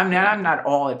general. I'm not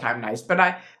all the time nice, but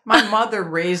my mother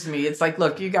raised me. It's like,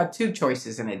 look, you got 2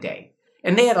 choices in a day.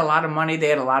 And they had a lot of money. They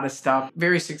had a lot of stuff.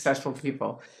 Very successful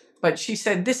people. But she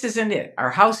said, this isn't it.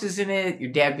 Our house isn't it.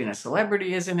 Your dad being a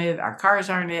celebrity isn't it. Our cars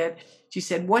aren't it. She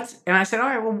said, and I said, all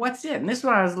right, well, what's it? And this is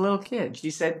when I was a little kid. She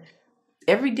said,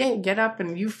 every day get up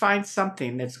and you find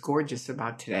something that's gorgeous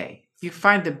about today. You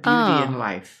find the beauty in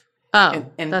life.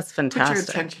 And that's fantastic. Put your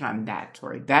attention on that,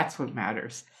 Tori. That's what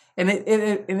matters. And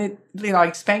it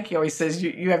like Spanky always says,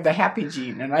 you have the happy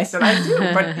gene. And I said, I do.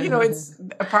 But, it's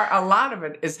a lot of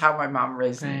it is how my mom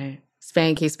raised me.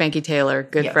 Spanky Taylor,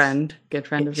 good friend of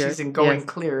yours. She's in Going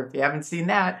Clear. If you haven't seen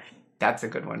that, that's a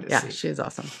good one to see. Yeah, she's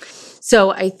awesome.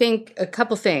 So I think a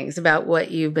couple things about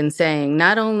what you've been saying.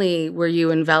 Not only were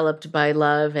you enveloped by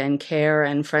love and care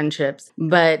and friendships,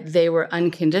 but they were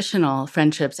unconditional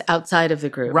friendships outside of the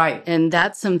group. Right. And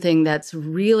that's something that's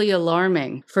really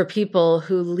alarming for people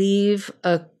who leave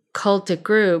a cultic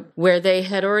group where they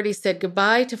had already said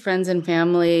goodbye to friends and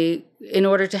family in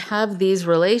order to have these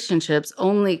relationships,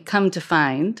 only come to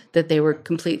find that they were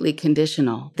completely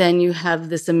conditional. Then you have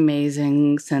this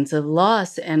amazing sense of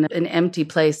loss and an empty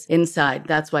place inside.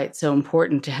 That's why it's so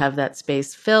important to have that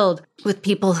space filled with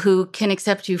people who can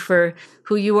accept you for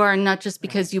who you are, not just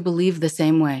because you believe the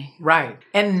same way. Right.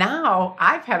 And now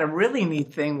I've had a really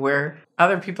neat thing where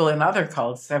other people in other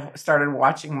cults have started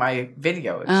watching my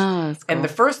videos. Oh, that's cool. And the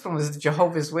first one was the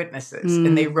Jehovah's Witnesses.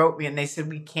 And they wrote me and they said,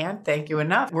 we can't thank you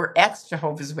enough. We're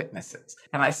ex-Jehovah's Witnesses.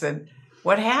 And I said,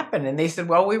 what happened? And they said,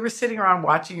 well, we were sitting around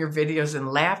watching your videos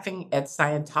and laughing at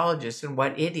Scientologists and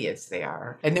what idiots they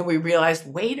are. And then we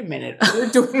realized, wait a minute, we're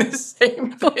doing the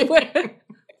same thing.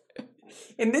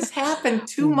 And this happened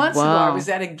 2 months ago. I was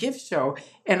at a gift show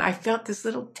and I felt this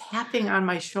little tapping on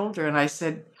my shoulder. And I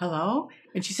said, hello?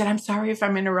 And she said, I'm sorry if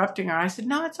I'm interrupting her. I said,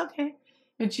 no, it's okay.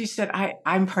 And she said,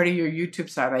 I'm part of your YouTube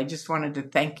site. I just wanted to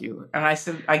thank you. And I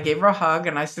said, I gave her a hug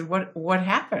and I said, what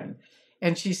happened?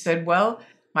 And she said, well,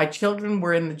 my children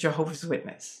were in the Jehovah's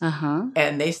Witness.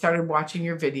 And they started watching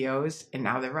your videos and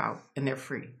now they're out and they're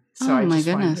free. So I just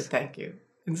wanted to thank you.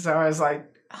 And so I was like,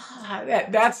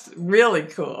 that's really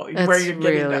cool. That's where you're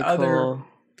getting really to other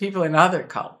people in other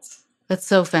cults. That's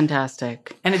so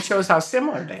fantastic. And it shows how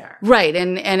similar they are. Right.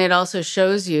 And it also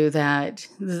shows you that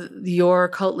your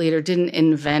cult leader didn't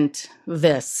invent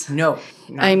this. No.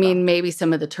 I mean, maybe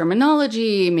some of the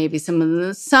terminology, maybe some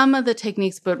of the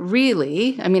techniques, but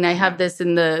really, I mean, I have this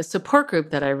in the support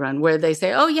group that I run where they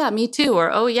say, oh, yeah, me too, or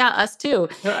oh, yeah, us too.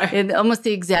 And almost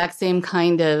the exact same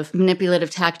kind of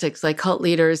manipulative tactics, like cult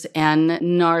leaders and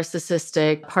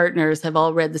narcissistic partners have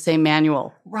all read the same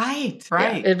manual. Right.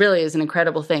 Yeah, it really is an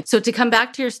incredible thing. So to come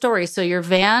back to your story, so your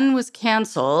van was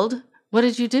canceled. What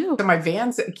did you do? So my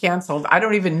van's canceled. I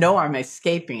don't even know I'm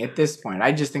escaping at this point.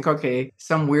 I just think, okay,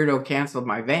 some weirdo canceled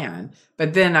my van.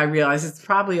 But then I realized it's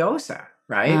probably OSA,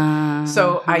 right?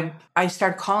 So I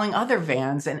start calling other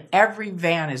vans, and every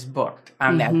van is booked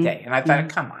on that day. And I thought,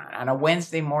 come on a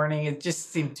Wednesday morning, it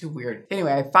just seemed too weird.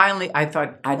 Anyway, I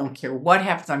thought, I don't care what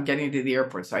happens, I'm getting to the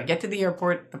airport. So I get to the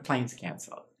airport, the plane's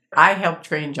canceled. I helped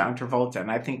train John Travolta,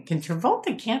 and I think, can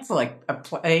Travolta cancel like a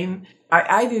plane?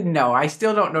 I didn't know. I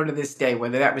still don't know to this day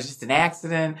whether that was just an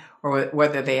accident or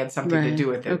whether they had something to do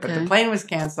with it. But the plane was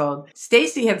canceled.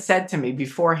 Stacy had said to me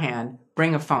beforehand,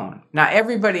 bring a phone. Now,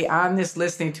 everybody on this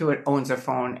listening to it owns a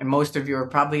phone, and most of you are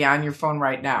probably on your phone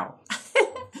right now.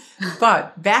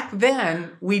 But back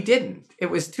then, we didn't. It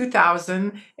was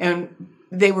 2000, and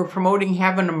they were promoting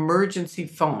have an emergency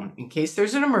phone. In case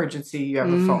there's an emergency, you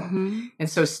have a phone. And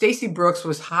so Stacy Brooks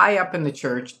was high up in the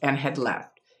church and had left.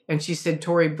 And she said,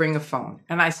 Tori, bring a phone.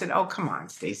 And I said, oh, come on,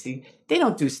 Stacy. They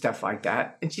don't do stuff like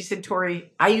that. And she said,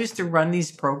 Tori, I used to run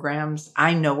these programs.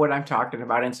 I know what I'm talking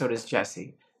about. And so does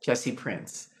Jesse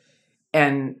Prince.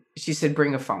 And she said,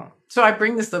 bring a phone. So I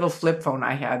bring this little flip phone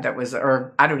I had that was,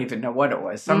 or I don't even know what it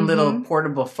was, some little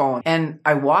portable phone. And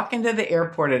I walk into the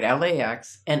airport at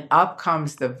LAX, and up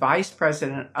comes the vice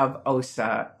president of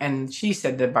OSA. And she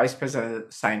said the vice president of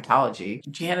Scientology,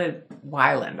 Janet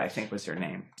Weiland, I think was her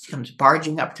name. She comes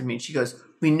barging up to me and she goes,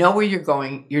 we know where you're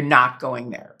going. You're not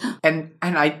going there. And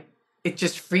it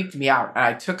just freaked me out. And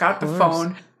I took out the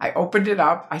phone. I opened it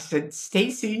up. I said,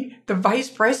 Stacy, the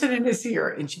vice president is here.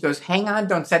 And she goes, hang on,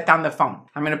 don't set down the phone.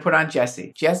 I'm going to put on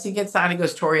Jesse. Jesse gets on. He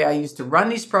goes, Tori, I used to run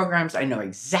these programs. I know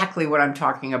exactly what I'm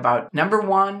talking about. Number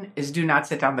one is do not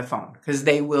set down the phone because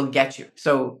they will get you.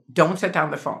 So don't set down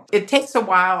the phone. It takes a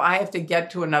while. I have to get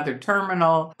to another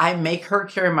terminal. I make her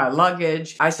carry my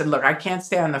luggage. I said, look, I can't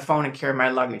stay on the phone and carry my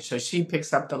luggage. So she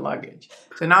picks up the luggage.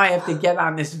 So now I have to get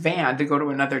on this van to go to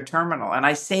another terminal. And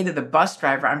I say to the bus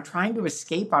driver, I'm trying to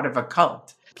escape out of a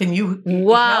cult. Can you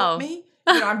help me?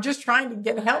 I'm just trying to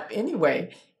get help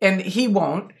anyway. And he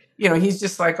won't. He's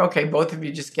just like, okay, both of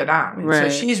you just get on. And so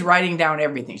she's writing down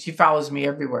everything. She follows me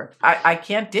everywhere. I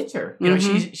can't ditch her.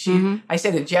 I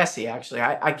said to Jesse, actually,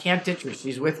 I can't ditch her.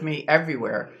 She's with me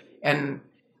everywhere. And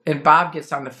Bob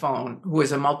gets on the phone, who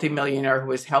was a multimillionaire who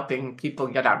was helping people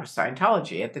get out of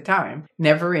Scientology at the time.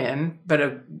 Never in, but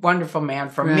a wonderful man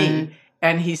from me.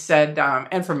 And he said,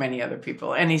 and for many other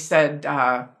people. And he said,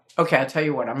 okay, I'll tell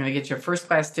you what, I'm going to get you a first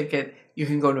class ticket. You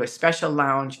can go to a special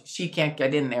lounge. She can't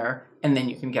get in there. And then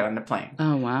you can get on the plane.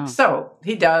 Oh, wow. So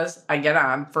he does. I get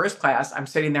on first class. I'm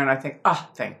sitting there and I think, oh,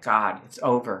 thank God, it's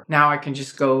over. Now I can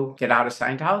just go get out of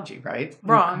Scientology, right?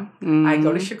 Wrong. I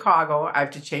go to Chicago. I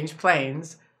have to change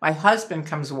planes. My husband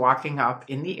comes walking up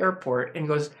in the airport and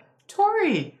goes,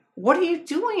 Tori, what are you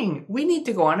doing? We need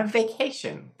to go on a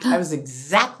vacation. That was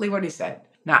exactly what he said.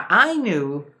 Now, I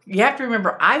knew, you have to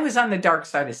remember, I was on the dark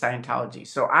side of Scientology.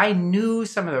 So I knew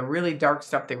some of the really dark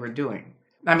stuff they were doing.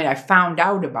 I mean, I found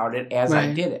out about it as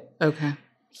I did it. Okay.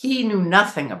 He knew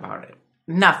nothing about it.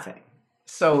 Nothing.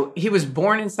 So he was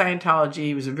born in Scientology.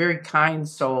 He was a very kind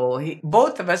soul.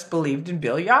 Both of us believed in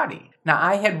Bill Yachty. Now,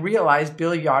 I had realized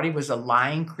Bill Yachty was a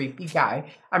lying, creepy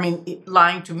guy. I mean,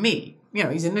 lying to me.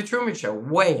 He's in the Truman Show,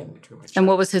 way in the Truman Show. And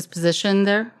what was his position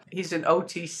there? He's an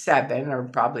OT 7 or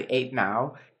probably 8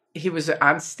 now. He was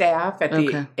on staff at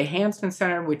the Enhancement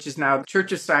Center, which is now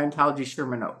Church of Scientology,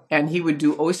 Sherman Oaks. And he would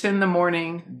do OSA in the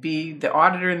morning, be the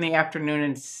auditor in the afternoon,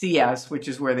 and CS, which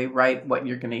is where they write what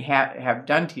you're going to have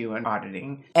done to you in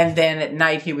auditing. And then at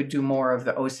night, he would do more of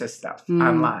the OSA stuff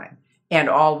online. And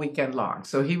all weekend long.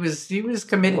 So he was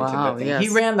committed to the thing. Yes. He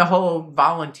ran the whole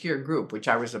volunteer group, which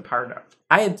I was a part of.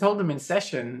 I had told him in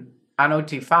session on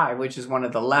OT5, which is one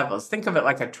of the levels. Think of it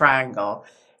like a triangle.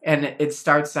 And it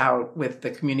starts out with the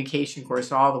communication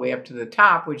course all the way up to the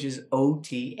top, which is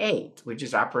OT8, which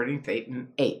is Operating Thetan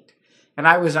 8. And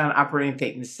I was on Operating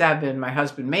Thetan 7. My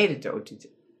husband made it to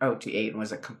OT8 and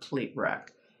was a complete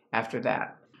wreck after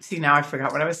that. See, now I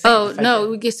forgot what I was saying. Oh,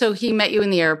 no. So he met you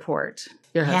in the airport,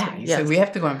 your husband. He said, we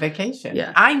have to go on vacation.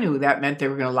 Yeah. I knew that meant they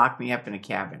were going to lock me up in a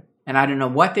cabin. And I don't know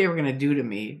what they were going to do to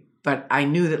me, but I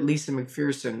knew that Lisa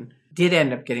McPherson did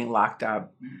end up getting locked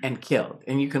up and killed.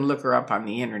 And you can look her up on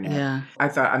the internet. Yeah. I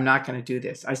thought, I'm not going to do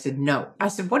this. I said, no. I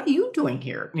said, what are you doing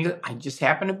here? And he goes, I just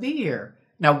happen to be here.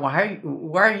 Now, why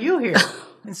are you here?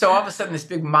 And so all of a sudden, this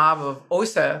big mob of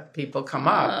OSA people come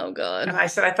up. Oh, God. And I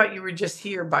said, I thought you were just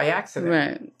here by accident.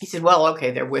 Right. He said, well, okay,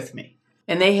 they're with me.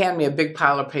 And they hand me a big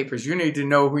pile of papers. You need to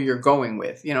know who you're going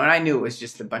with. And I knew it was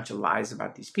just a bunch of lies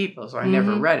about these people. So I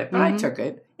never read it, but I took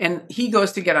it. And he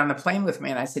goes to get on the plane with me.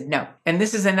 And I said, no. And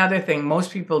this is another thing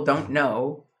most people don't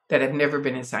know that have never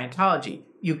been in Scientology.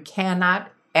 You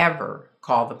cannot ever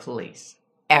call the police.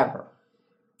 Ever.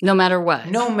 No matter what.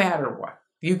 No matter what.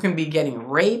 You can be getting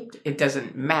raped. It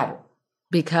doesn't matter.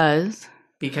 Because?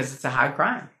 Because it's a high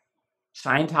crime.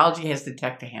 Scientology has the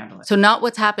tech to handle it. So not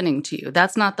what's happening to you.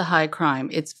 That's not the high crime.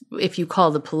 It's if you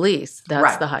call the police,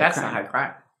 that's the high crime. That's the high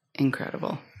crime.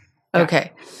 Incredible. Yeah.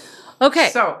 Okay.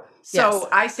 So yes.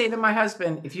 I say to my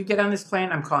husband, if you get on this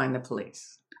plane, I'm calling the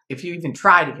police. If you even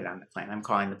try to get on the plane, I'm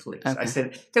calling the police. Okay. I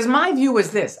said, because my view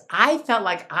was this. I felt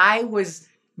like I was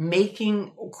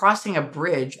crossing a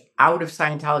bridge out of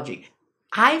Scientology.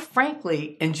 I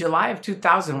frankly, in July of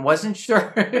 2000, wasn't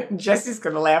sure, Jesse's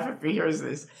going to laugh if he hears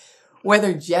this,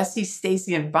 whether Jesse,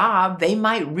 Stacy, and Bob, they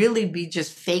might really be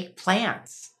just fake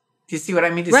plants. Do you see what I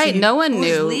mean? Right. No one who's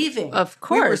knew. Leaving. Of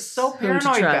course. We were so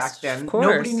paranoid back then.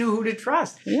 Nobody knew who to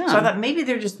trust. Yeah. So I thought maybe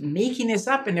they're just making this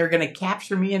up and they're going to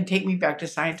capture me and take me back to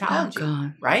Scientology. Oh,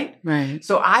 God. Right? Right.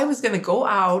 So I was going to go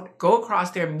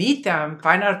across there, meet them,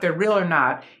 find out if they're real or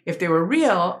not. If they were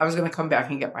real, I was going to come back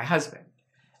and get my husband.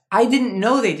 I didn't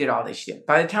know they did all this shit.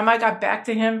 By the time I got back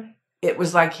to him, it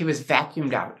was like he was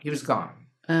vacuumed out. He was gone.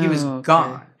 He was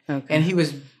gone. Okay.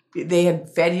 And they had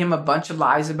fed him a bunch of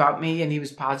lies about me, and he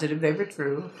was positive they were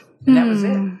true. And that was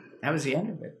it. That was the end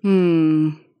of it.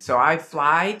 So I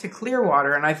fly to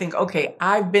Clearwater, and I think, okay,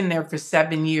 I've been there for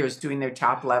 7 years doing their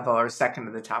top level or second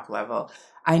to the top level.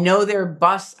 I know their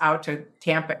bus out to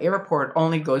Tampa Airport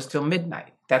only goes till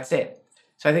midnight. That's it.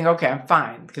 So I think, okay, I'm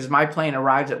fine, because my plane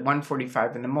arrives at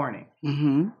 1:45 in the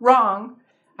morning. Wrong.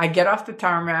 I get off the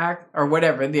tarmac or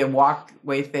whatever, the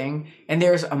walkway thing, and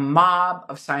there's a mob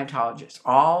of Scientologists,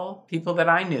 all people that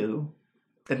I knew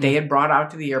that they had brought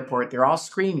out to the airport. They're all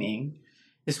screaming.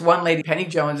 This one lady, Penny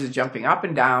Jones, is jumping up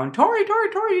and down. Tori,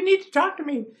 you need to talk to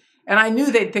me. And I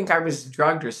knew they'd think I was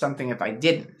drugged or something if I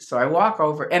didn't. So I walk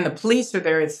over, and the police are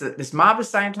there. It's this mob of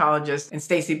Scientologists and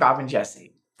Stacy, Bob, and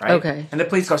Jesse. Right? Okay. And the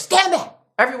police go, stand back.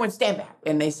 Everyone stand back.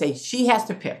 And they say she has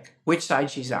to pick which side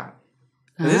she's on.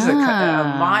 This is a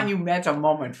monumental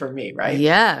moment for me, right?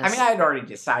 Yes. I mean, I had already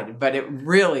decided, but it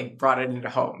really brought it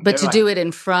into home. But to do it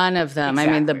in front of them,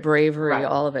 exactly. I mean, the bravery,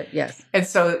 all of it, yes. And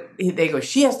so they go,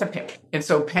 she has to pick. And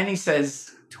so Penny says,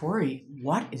 Tori,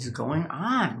 what is going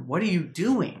on? What are you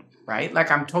doing? Right? Like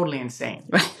I'm totally insane.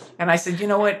 Right. And I said, you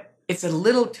know what? It's a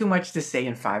little too much to say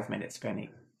in 5 minutes,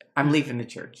 Penny. I'm leaving the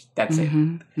church. That's it.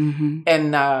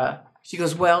 And she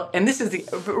goes, well, and this is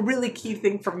the really key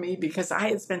thing for me because I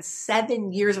had spent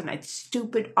 7 years on that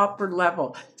stupid upper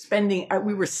level spending,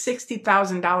 we were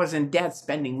 $60,000 in debt,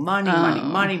 spending money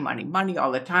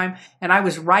all the time. And I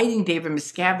was writing David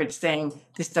Miscavige saying,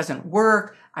 this doesn't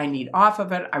work. I need off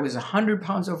of it. I was 100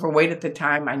 pounds overweight at the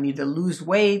time. I need to lose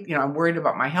weight. I'm worried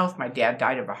about my health. My dad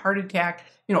died of a heart attack.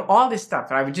 All this stuff.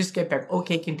 And I would just get back,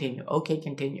 okay,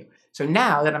 continue. So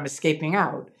now that I'm escaping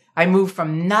out, I moved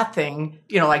from nothing,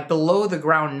 like below the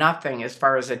ground nothing as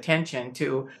far as attention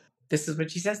to, this is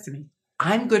what she says to me.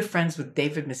 I'm good friends with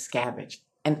David Miscavige,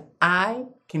 and I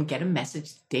can get a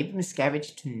message to David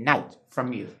Miscavige tonight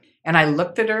from you. And I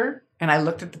looked at her, and I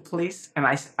looked at the police, and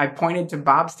I pointed to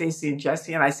Bob, Stacy, and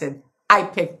Jesse, and I said, I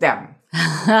picked them.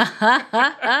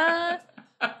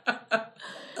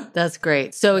 That's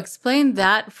great. So explain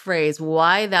that phrase,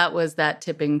 why that was that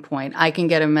tipping point. I can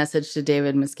get a message to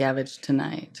David Miscavige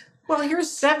tonight. Well,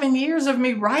 here's 7 years of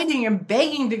me writing and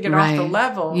begging to get off the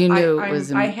level. You knew it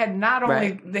was... I had not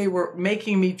only... They were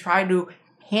making me try to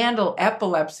handle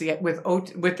epilepsy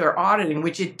with their auditing,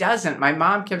 which it doesn't. My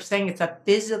mom kept saying it's a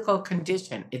physical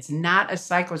condition. It's not a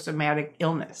psychosomatic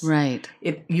illness. Right.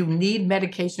 You need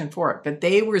medication for it. But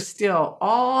they were still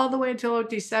all the way until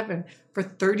OT7 for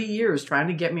 30 years trying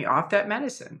to get me off that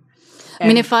medicine. I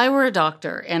mean, if I were a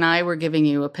doctor and I were giving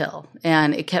you a pill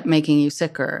and it kept making you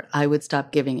sicker, I would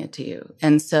stop giving it to you.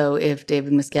 And so if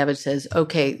David Miscavige says,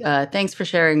 okay, thanks for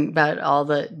sharing about all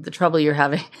the trouble you're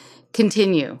having,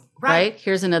 continue, right?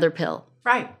 Here's another pill.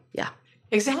 Right. Yeah.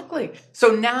 Exactly.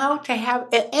 So now to have,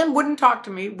 and wouldn't talk to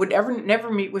me, would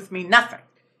never meet with me, nothing.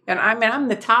 And I mean, I'm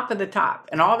the top of the top.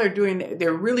 And all they're doing,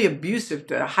 they're really abusive.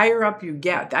 The higher up you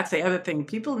get, that's the other thing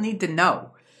people need to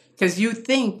know. Because you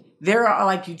think they're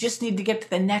like, you just need to get to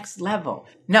the next level.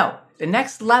 No, the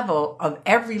next level of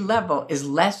every level is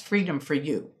less freedom for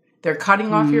you. They're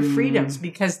cutting off your freedoms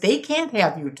because they can't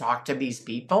have you talk to these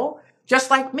people. Just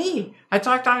like me. I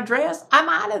talked to Andreas. I'm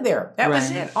out of there. That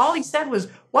was it. All he said was,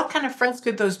 what kind of friends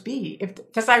could those be?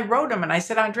 Because I wrote him and I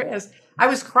said, Andreas, I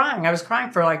was crying. I was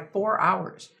crying for like 4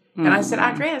 hours. And I said,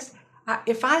 Andreas,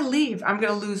 if I leave, I'm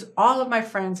going to lose all of my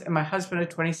friends and my husband of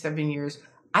 27 years.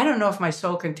 I don't know if my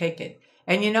soul can take it.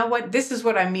 And you know what? This is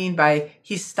what I mean by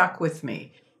he stuck with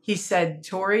me. He said,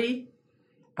 Tori,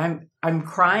 I'm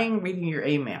crying reading your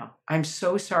email. I'm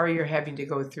so sorry you're having to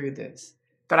go through this.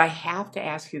 But I have to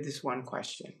ask you this one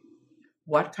question.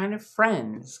 What kind of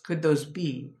friends could those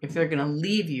be if they're going to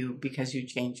leave you because you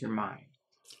change your mind?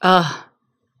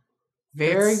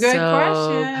 Very good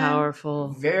question.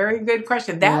 Powerful. Very good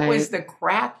question. That was the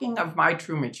cracking of my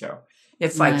Truman Show.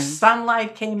 It's like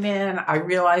sunlight came in. I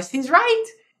realized he's right.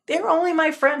 They're only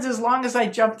my friends as long as I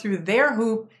jump through their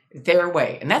hoop, their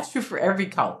way. And that's true for every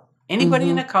cult. Anybody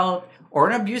in a cult or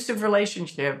an abusive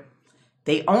relationship,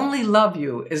 they only love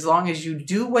you as long as you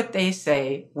do what they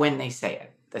say when they say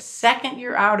it. The second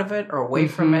you're out of it or away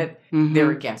from it,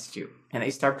 they're against you. And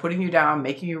they start putting you down,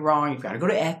 making you wrong. You've got to go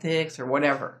to ethics or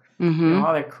whatever. You know,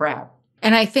 all that crap.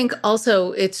 And I think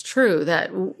also it's true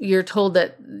that you're told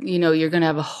that, you know, you're going to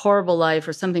have a horrible life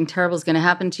or something terrible is going to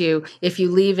happen to you if you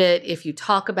leave it, if you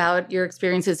talk about your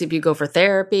experiences, if you go for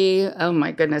therapy. Oh,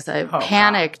 my goodness. I've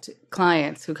panicked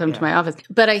clients who come to my office.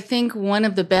 But I think one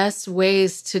of the best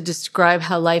ways to describe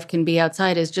how life can be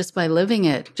outside is just by living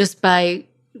it, just by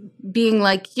being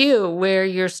like you, where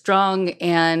you're strong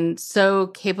and so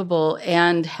capable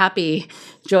and happy,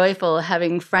 joyful,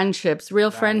 having friendships, real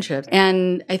friendships.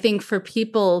 And I think for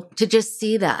people to just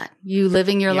see that, you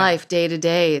living your life day to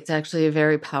day, it's actually a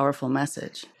very powerful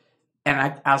message.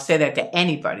 And I'll say that to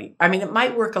anybody. I mean, it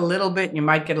might work a little bit, and you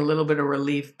might get a little bit of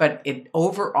relief, but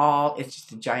overall, it's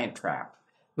just a giant trap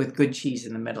with good cheese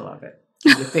in the middle of it.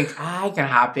 You think, I can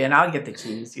hop in, I'll get the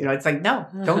cheese. You know, it's like, no,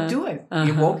 don't do it.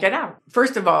 You won't get out.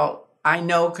 First of all, I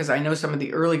know, because I know some of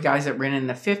the early guys that ran in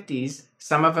the 50s,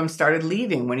 some of them started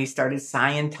leaving when he started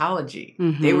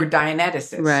Scientology. They were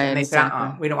Dianeticists. Right, and they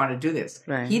said, we don't want to do this.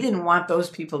 Right. He didn't want those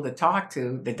people to talk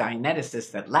to the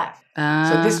Dianeticists that left.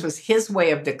 So this was his way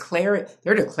of declaring,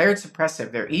 they're declared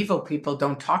suppressive. They're evil people,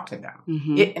 don't talk to them.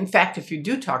 In fact, if you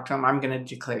do talk to them, I'm going to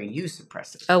declare you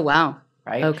suppressive. Oh, wow.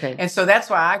 Right? Okay. And so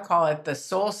that's why I call it the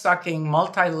soul-sucking,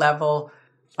 multi-level,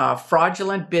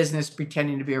 fraudulent business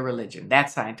pretending to be a religion.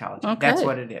 That's Scientology. Okay. That's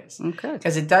what it is. Okay.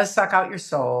 Because it does suck out your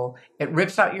soul. It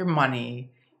rips out your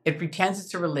money. It pretends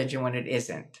it's a religion when it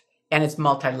isn't. And it's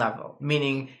multi-level,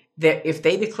 meaning that if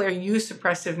they declare you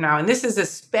suppressive now, and this is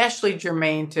especially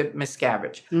germane to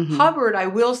Miscavige. Hubbard, I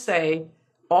will say,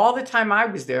 all the time I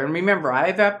was there, and remember, I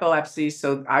have epilepsy,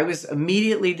 so I was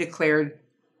immediately declared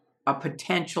a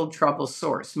potential trouble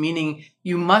source, meaning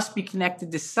you must be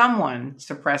connected to someone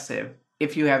suppressive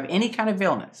if you have any kind of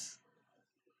illness.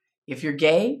 If you're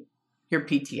gay, you're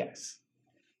PTS.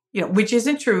 You know, which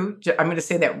isn't true. I'm going to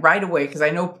say that right away because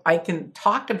I know I can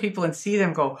talk to people and see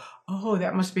them go, oh,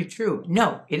 that must be true.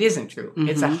 No, it isn't true.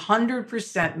 It's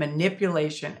 100%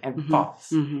 manipulation and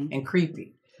false and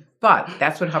creepy. But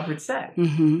that's what Hubbard said.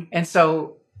 And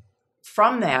so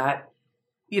from that,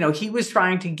 you know, he was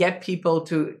trying to get people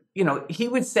to, you know, he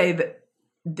would say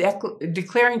that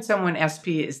declaring someone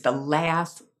SP is the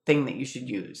last thing that you should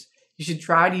use. You should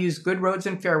try to use Good Roads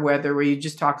and Fair Weather where you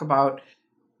just talk about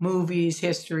movies,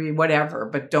 history, whatever,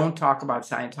 but don't talk about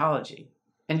Scientology.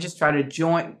 And just try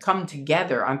to come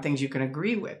together on things you can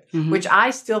agree with, which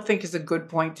I still think is a good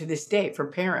point to this day for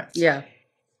parents. Yeah.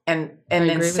 And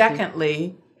then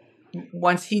secondly,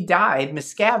 once he died,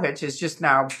 Miscavige is just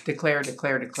now declare.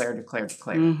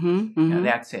 You know,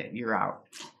 that's it. You're out.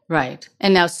 Right.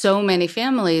 And now so many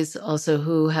families also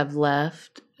who have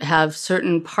left have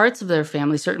certain parts of their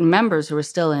family, certain members who are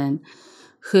still in,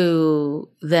 who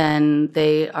then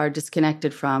they are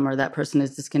disconnected from, or that person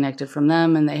is disconnected from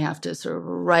them, and they have to sort of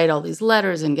write all these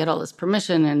letters and get all this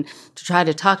permission and to try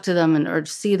to talk to them or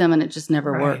see them, and it just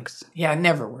never works. Yeah, it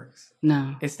never works.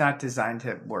 No. It's not designed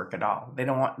to work at all. They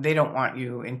don't want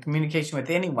you in communication with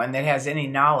anyone that has any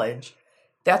knowledge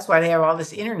That's why they have all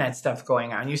this internet stuff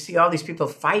going on. You see all these people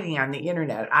fighting on the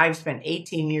internet. I've spent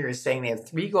 18 years saying they have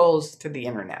 3 goals to the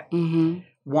internet. Mm-hmm.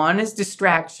 1 is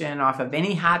distraction off of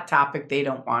any hot topic they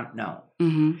don't want known.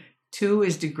 Mm-hmm. 2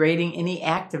 is degrading any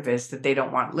activists that they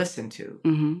don't want listened to.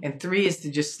 Mm-hmm. And 3 is to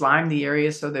just slime the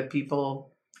area so that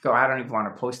people go, I don't even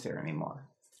want to post there anymore.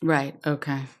 Right.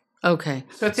 Okay. Okay.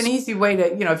 So it's an easy way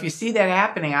to, if you see that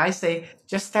happening, I say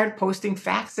just start posting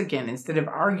facts again instead of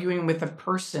arguing with a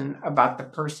person about the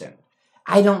person.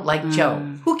 I don't like Joe.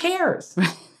 Who cares?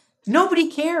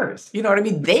 Nobody cares. You know what I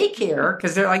mean? They care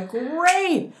because they're like,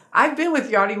 great. I've been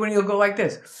with Yachty when he'll go like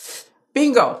this.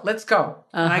 Bingo, let's go.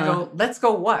 And I go, let's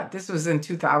go what? This was in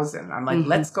 2000. I'm like,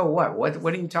 let's go what?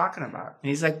 What are you talking about? And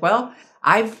he's like, well,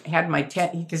 I've had my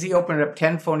 10, because he opened up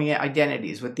 10 phony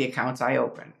identities with the accounts I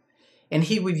opened. And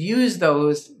he would use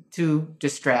those to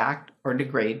distract or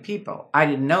degrade people. I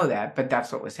didn't know that, but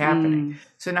that's what was happening.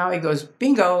 So now he goes,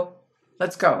 bingo,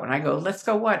 let's go. And I go, let's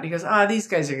go what? And he goes, these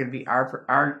guys are going to be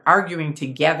arguing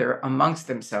together amongst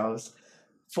themselves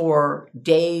for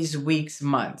days, weeks,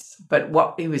 months. But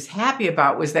what he was happy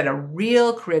about was that a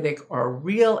real critic or a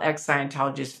real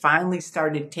ex-Scientologist finally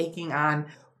started taking on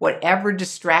whatever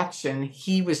distraction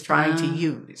he was trying to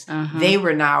use. They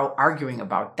were now arguing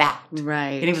about that.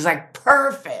 Right. And he was like,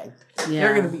 perfect. Yeah.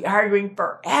 They're going to be arguing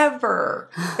forever.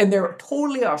 And they're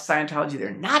totally off Scientology. They're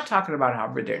not talking about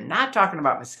Hubbard. They're not talking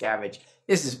about Miscavige.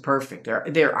 This is perfect.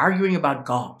 They're arguing about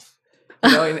golf.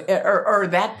 Or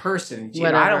that person.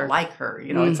 I don't like her.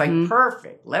 It's like,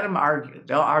 perfect. Let them argue.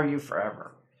 They'll argue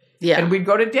forever. Yeah. And we'd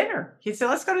go to dinner. He'd say,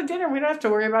 let's go to dinner. We don't have to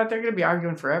worry about it. They're going to be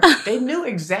arguing forever. They knew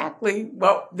exactly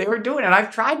what they were doing. And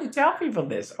I've tried to tell people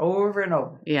this over and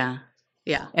over. Yeah.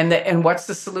 Yeah. And what's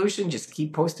the solution? Just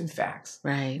keep posting facts.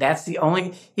 Right. That's he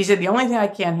said, the only thing I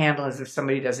can't handle is if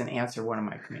somebody doesn't answer one of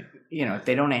my community. If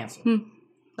they don't answer.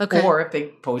 Okay. Or if they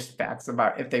post facts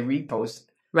if they repost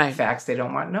facts they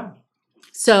don't want to know.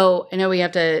 So I know we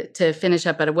have to finish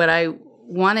up, but what I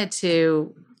wanted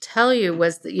to tell you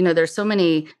was that, there's so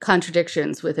many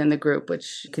contradictions within the group,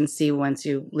 which you can see once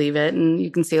you leave it, and you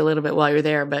can see a little bit while you're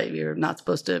there, but you're not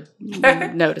supposed to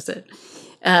notice it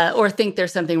or think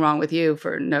there's something wrong with you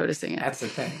for noticing it. That's the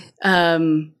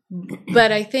thing.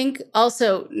 But I think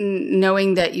also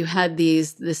knowing that you had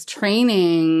this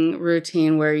training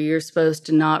routine where you're supposed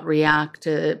to not react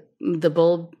to the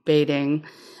bull baiting,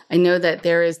 I know that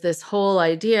there is this whole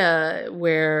idea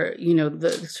where,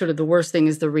 the worst thing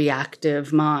is the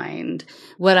reactive mind.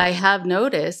 What I have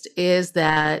noticed is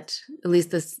that at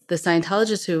least the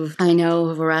Scientologists who I know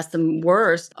have harassed them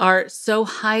worst are so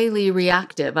highly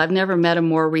reactive. I've never met a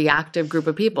more reactive group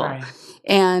of people. Right.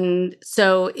 And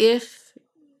so if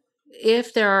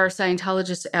there are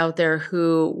Scientologists out there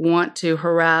who want to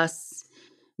harass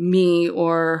me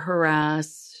or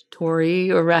harass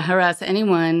Tori or harass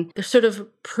anyone, they're sort of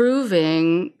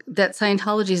proving that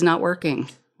Scientology is not working.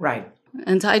 Right.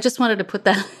 And so I just wanted to put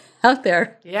that out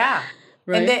there. Yeah.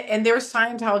 Right. And their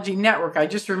Scientology network, I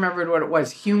just remembered what it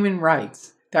was, Human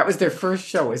Rights. That was their first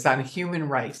show, was on human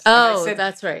rights. Oh,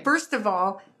 that's right. First of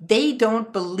all, they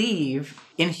don't believe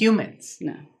in humans.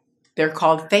 No. They're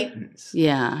called Thetans.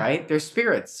 Yeah. Right? They're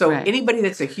spirits. So anybody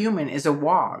that's a human is a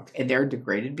wog, and they're a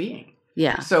degraded being.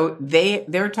 Yeah. So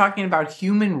they're talking about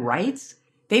human rights.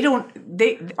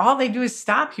 All they do is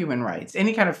stop human rights.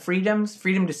 Any kind of freedom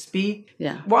to speak.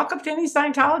 Yeah. Walk up to any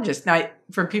Scientologist. Now,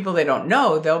 for people they don't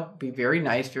know, they'll be very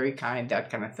nice, very kind, that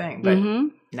kind of thing. But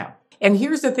no. And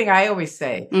here's the thing I always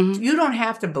say. You don't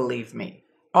have to believe me.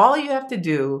 All you have to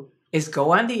do is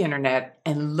go on the internet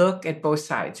and look at both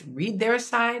sides. Read their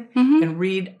side and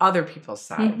read other people's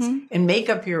sides. And make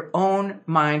up your own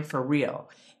mind for real.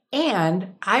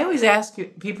 And I always ask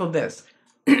people this,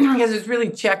 because it's really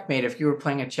checkmate if you were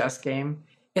playing a chess game.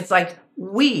 It's like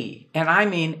and I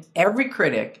mean every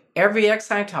critic, every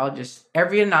ex-Scientologist,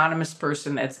 every anonymous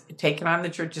person that's taken on the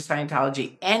Church of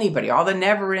Scientology, anybody, all the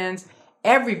never-ends,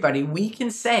 everybody, we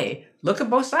can say, look at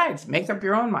both sides, make up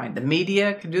your own mind. The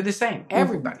media can do the same.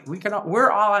 Everybody.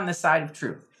 We're all on the side of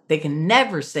truth. They can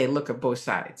never say, look at both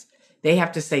sides. They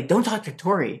have to say, don't talk to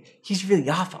Tori. He's really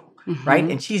awful. Right?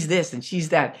 And she's this and she's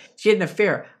that. She had an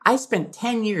affair. I spent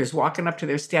 10 years walking up to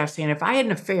their staff saying, if I had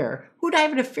an affair, who'd I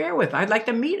have an affair with? I'd like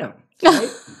to meet him. Right?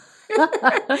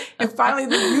 And finally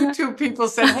the YouTube people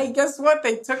said, hey, guess what?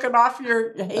 They took it off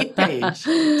your hate page.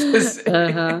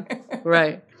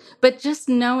 Right. But just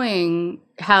knowing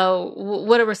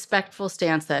what a respectful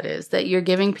stance that is, that you're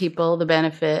giving people the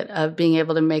benefit of being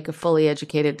able to make a fully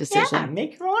educated decision. Yeah,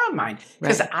 make your own mind.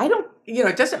 Because I don't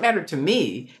it doesn't matter to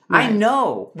me. Right. I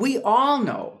know, we all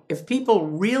know, if people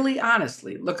really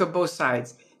honestly look at both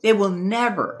sides, they will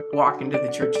never walk into the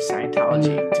Church of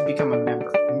Scientology to become a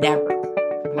member. Never.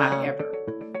 Not ever.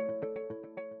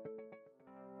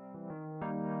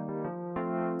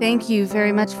 Thank you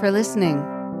very much for listening.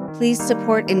 Please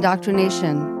support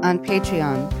Indoctrination on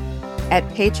Patreon at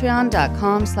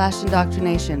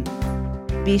patreon.com/indoctrination.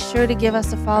 Be sure to give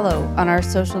us a follow on our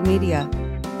social media.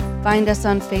 Find us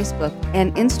on Facebook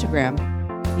and Instagram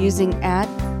using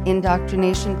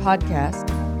 @indoctrination_podcast.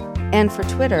 And for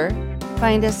Twitter,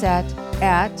 find us at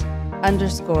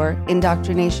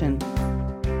 @_indoctrination.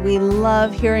 We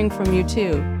love hearing from you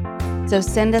too. So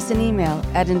send us an email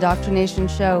at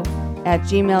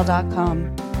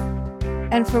indoctrinationshow@gmail.com.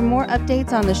 And for more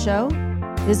updates on the show,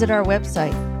 visit our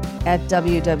website at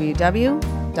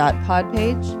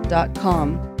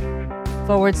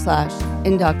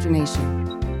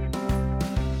www.podpage.com/indoctrination.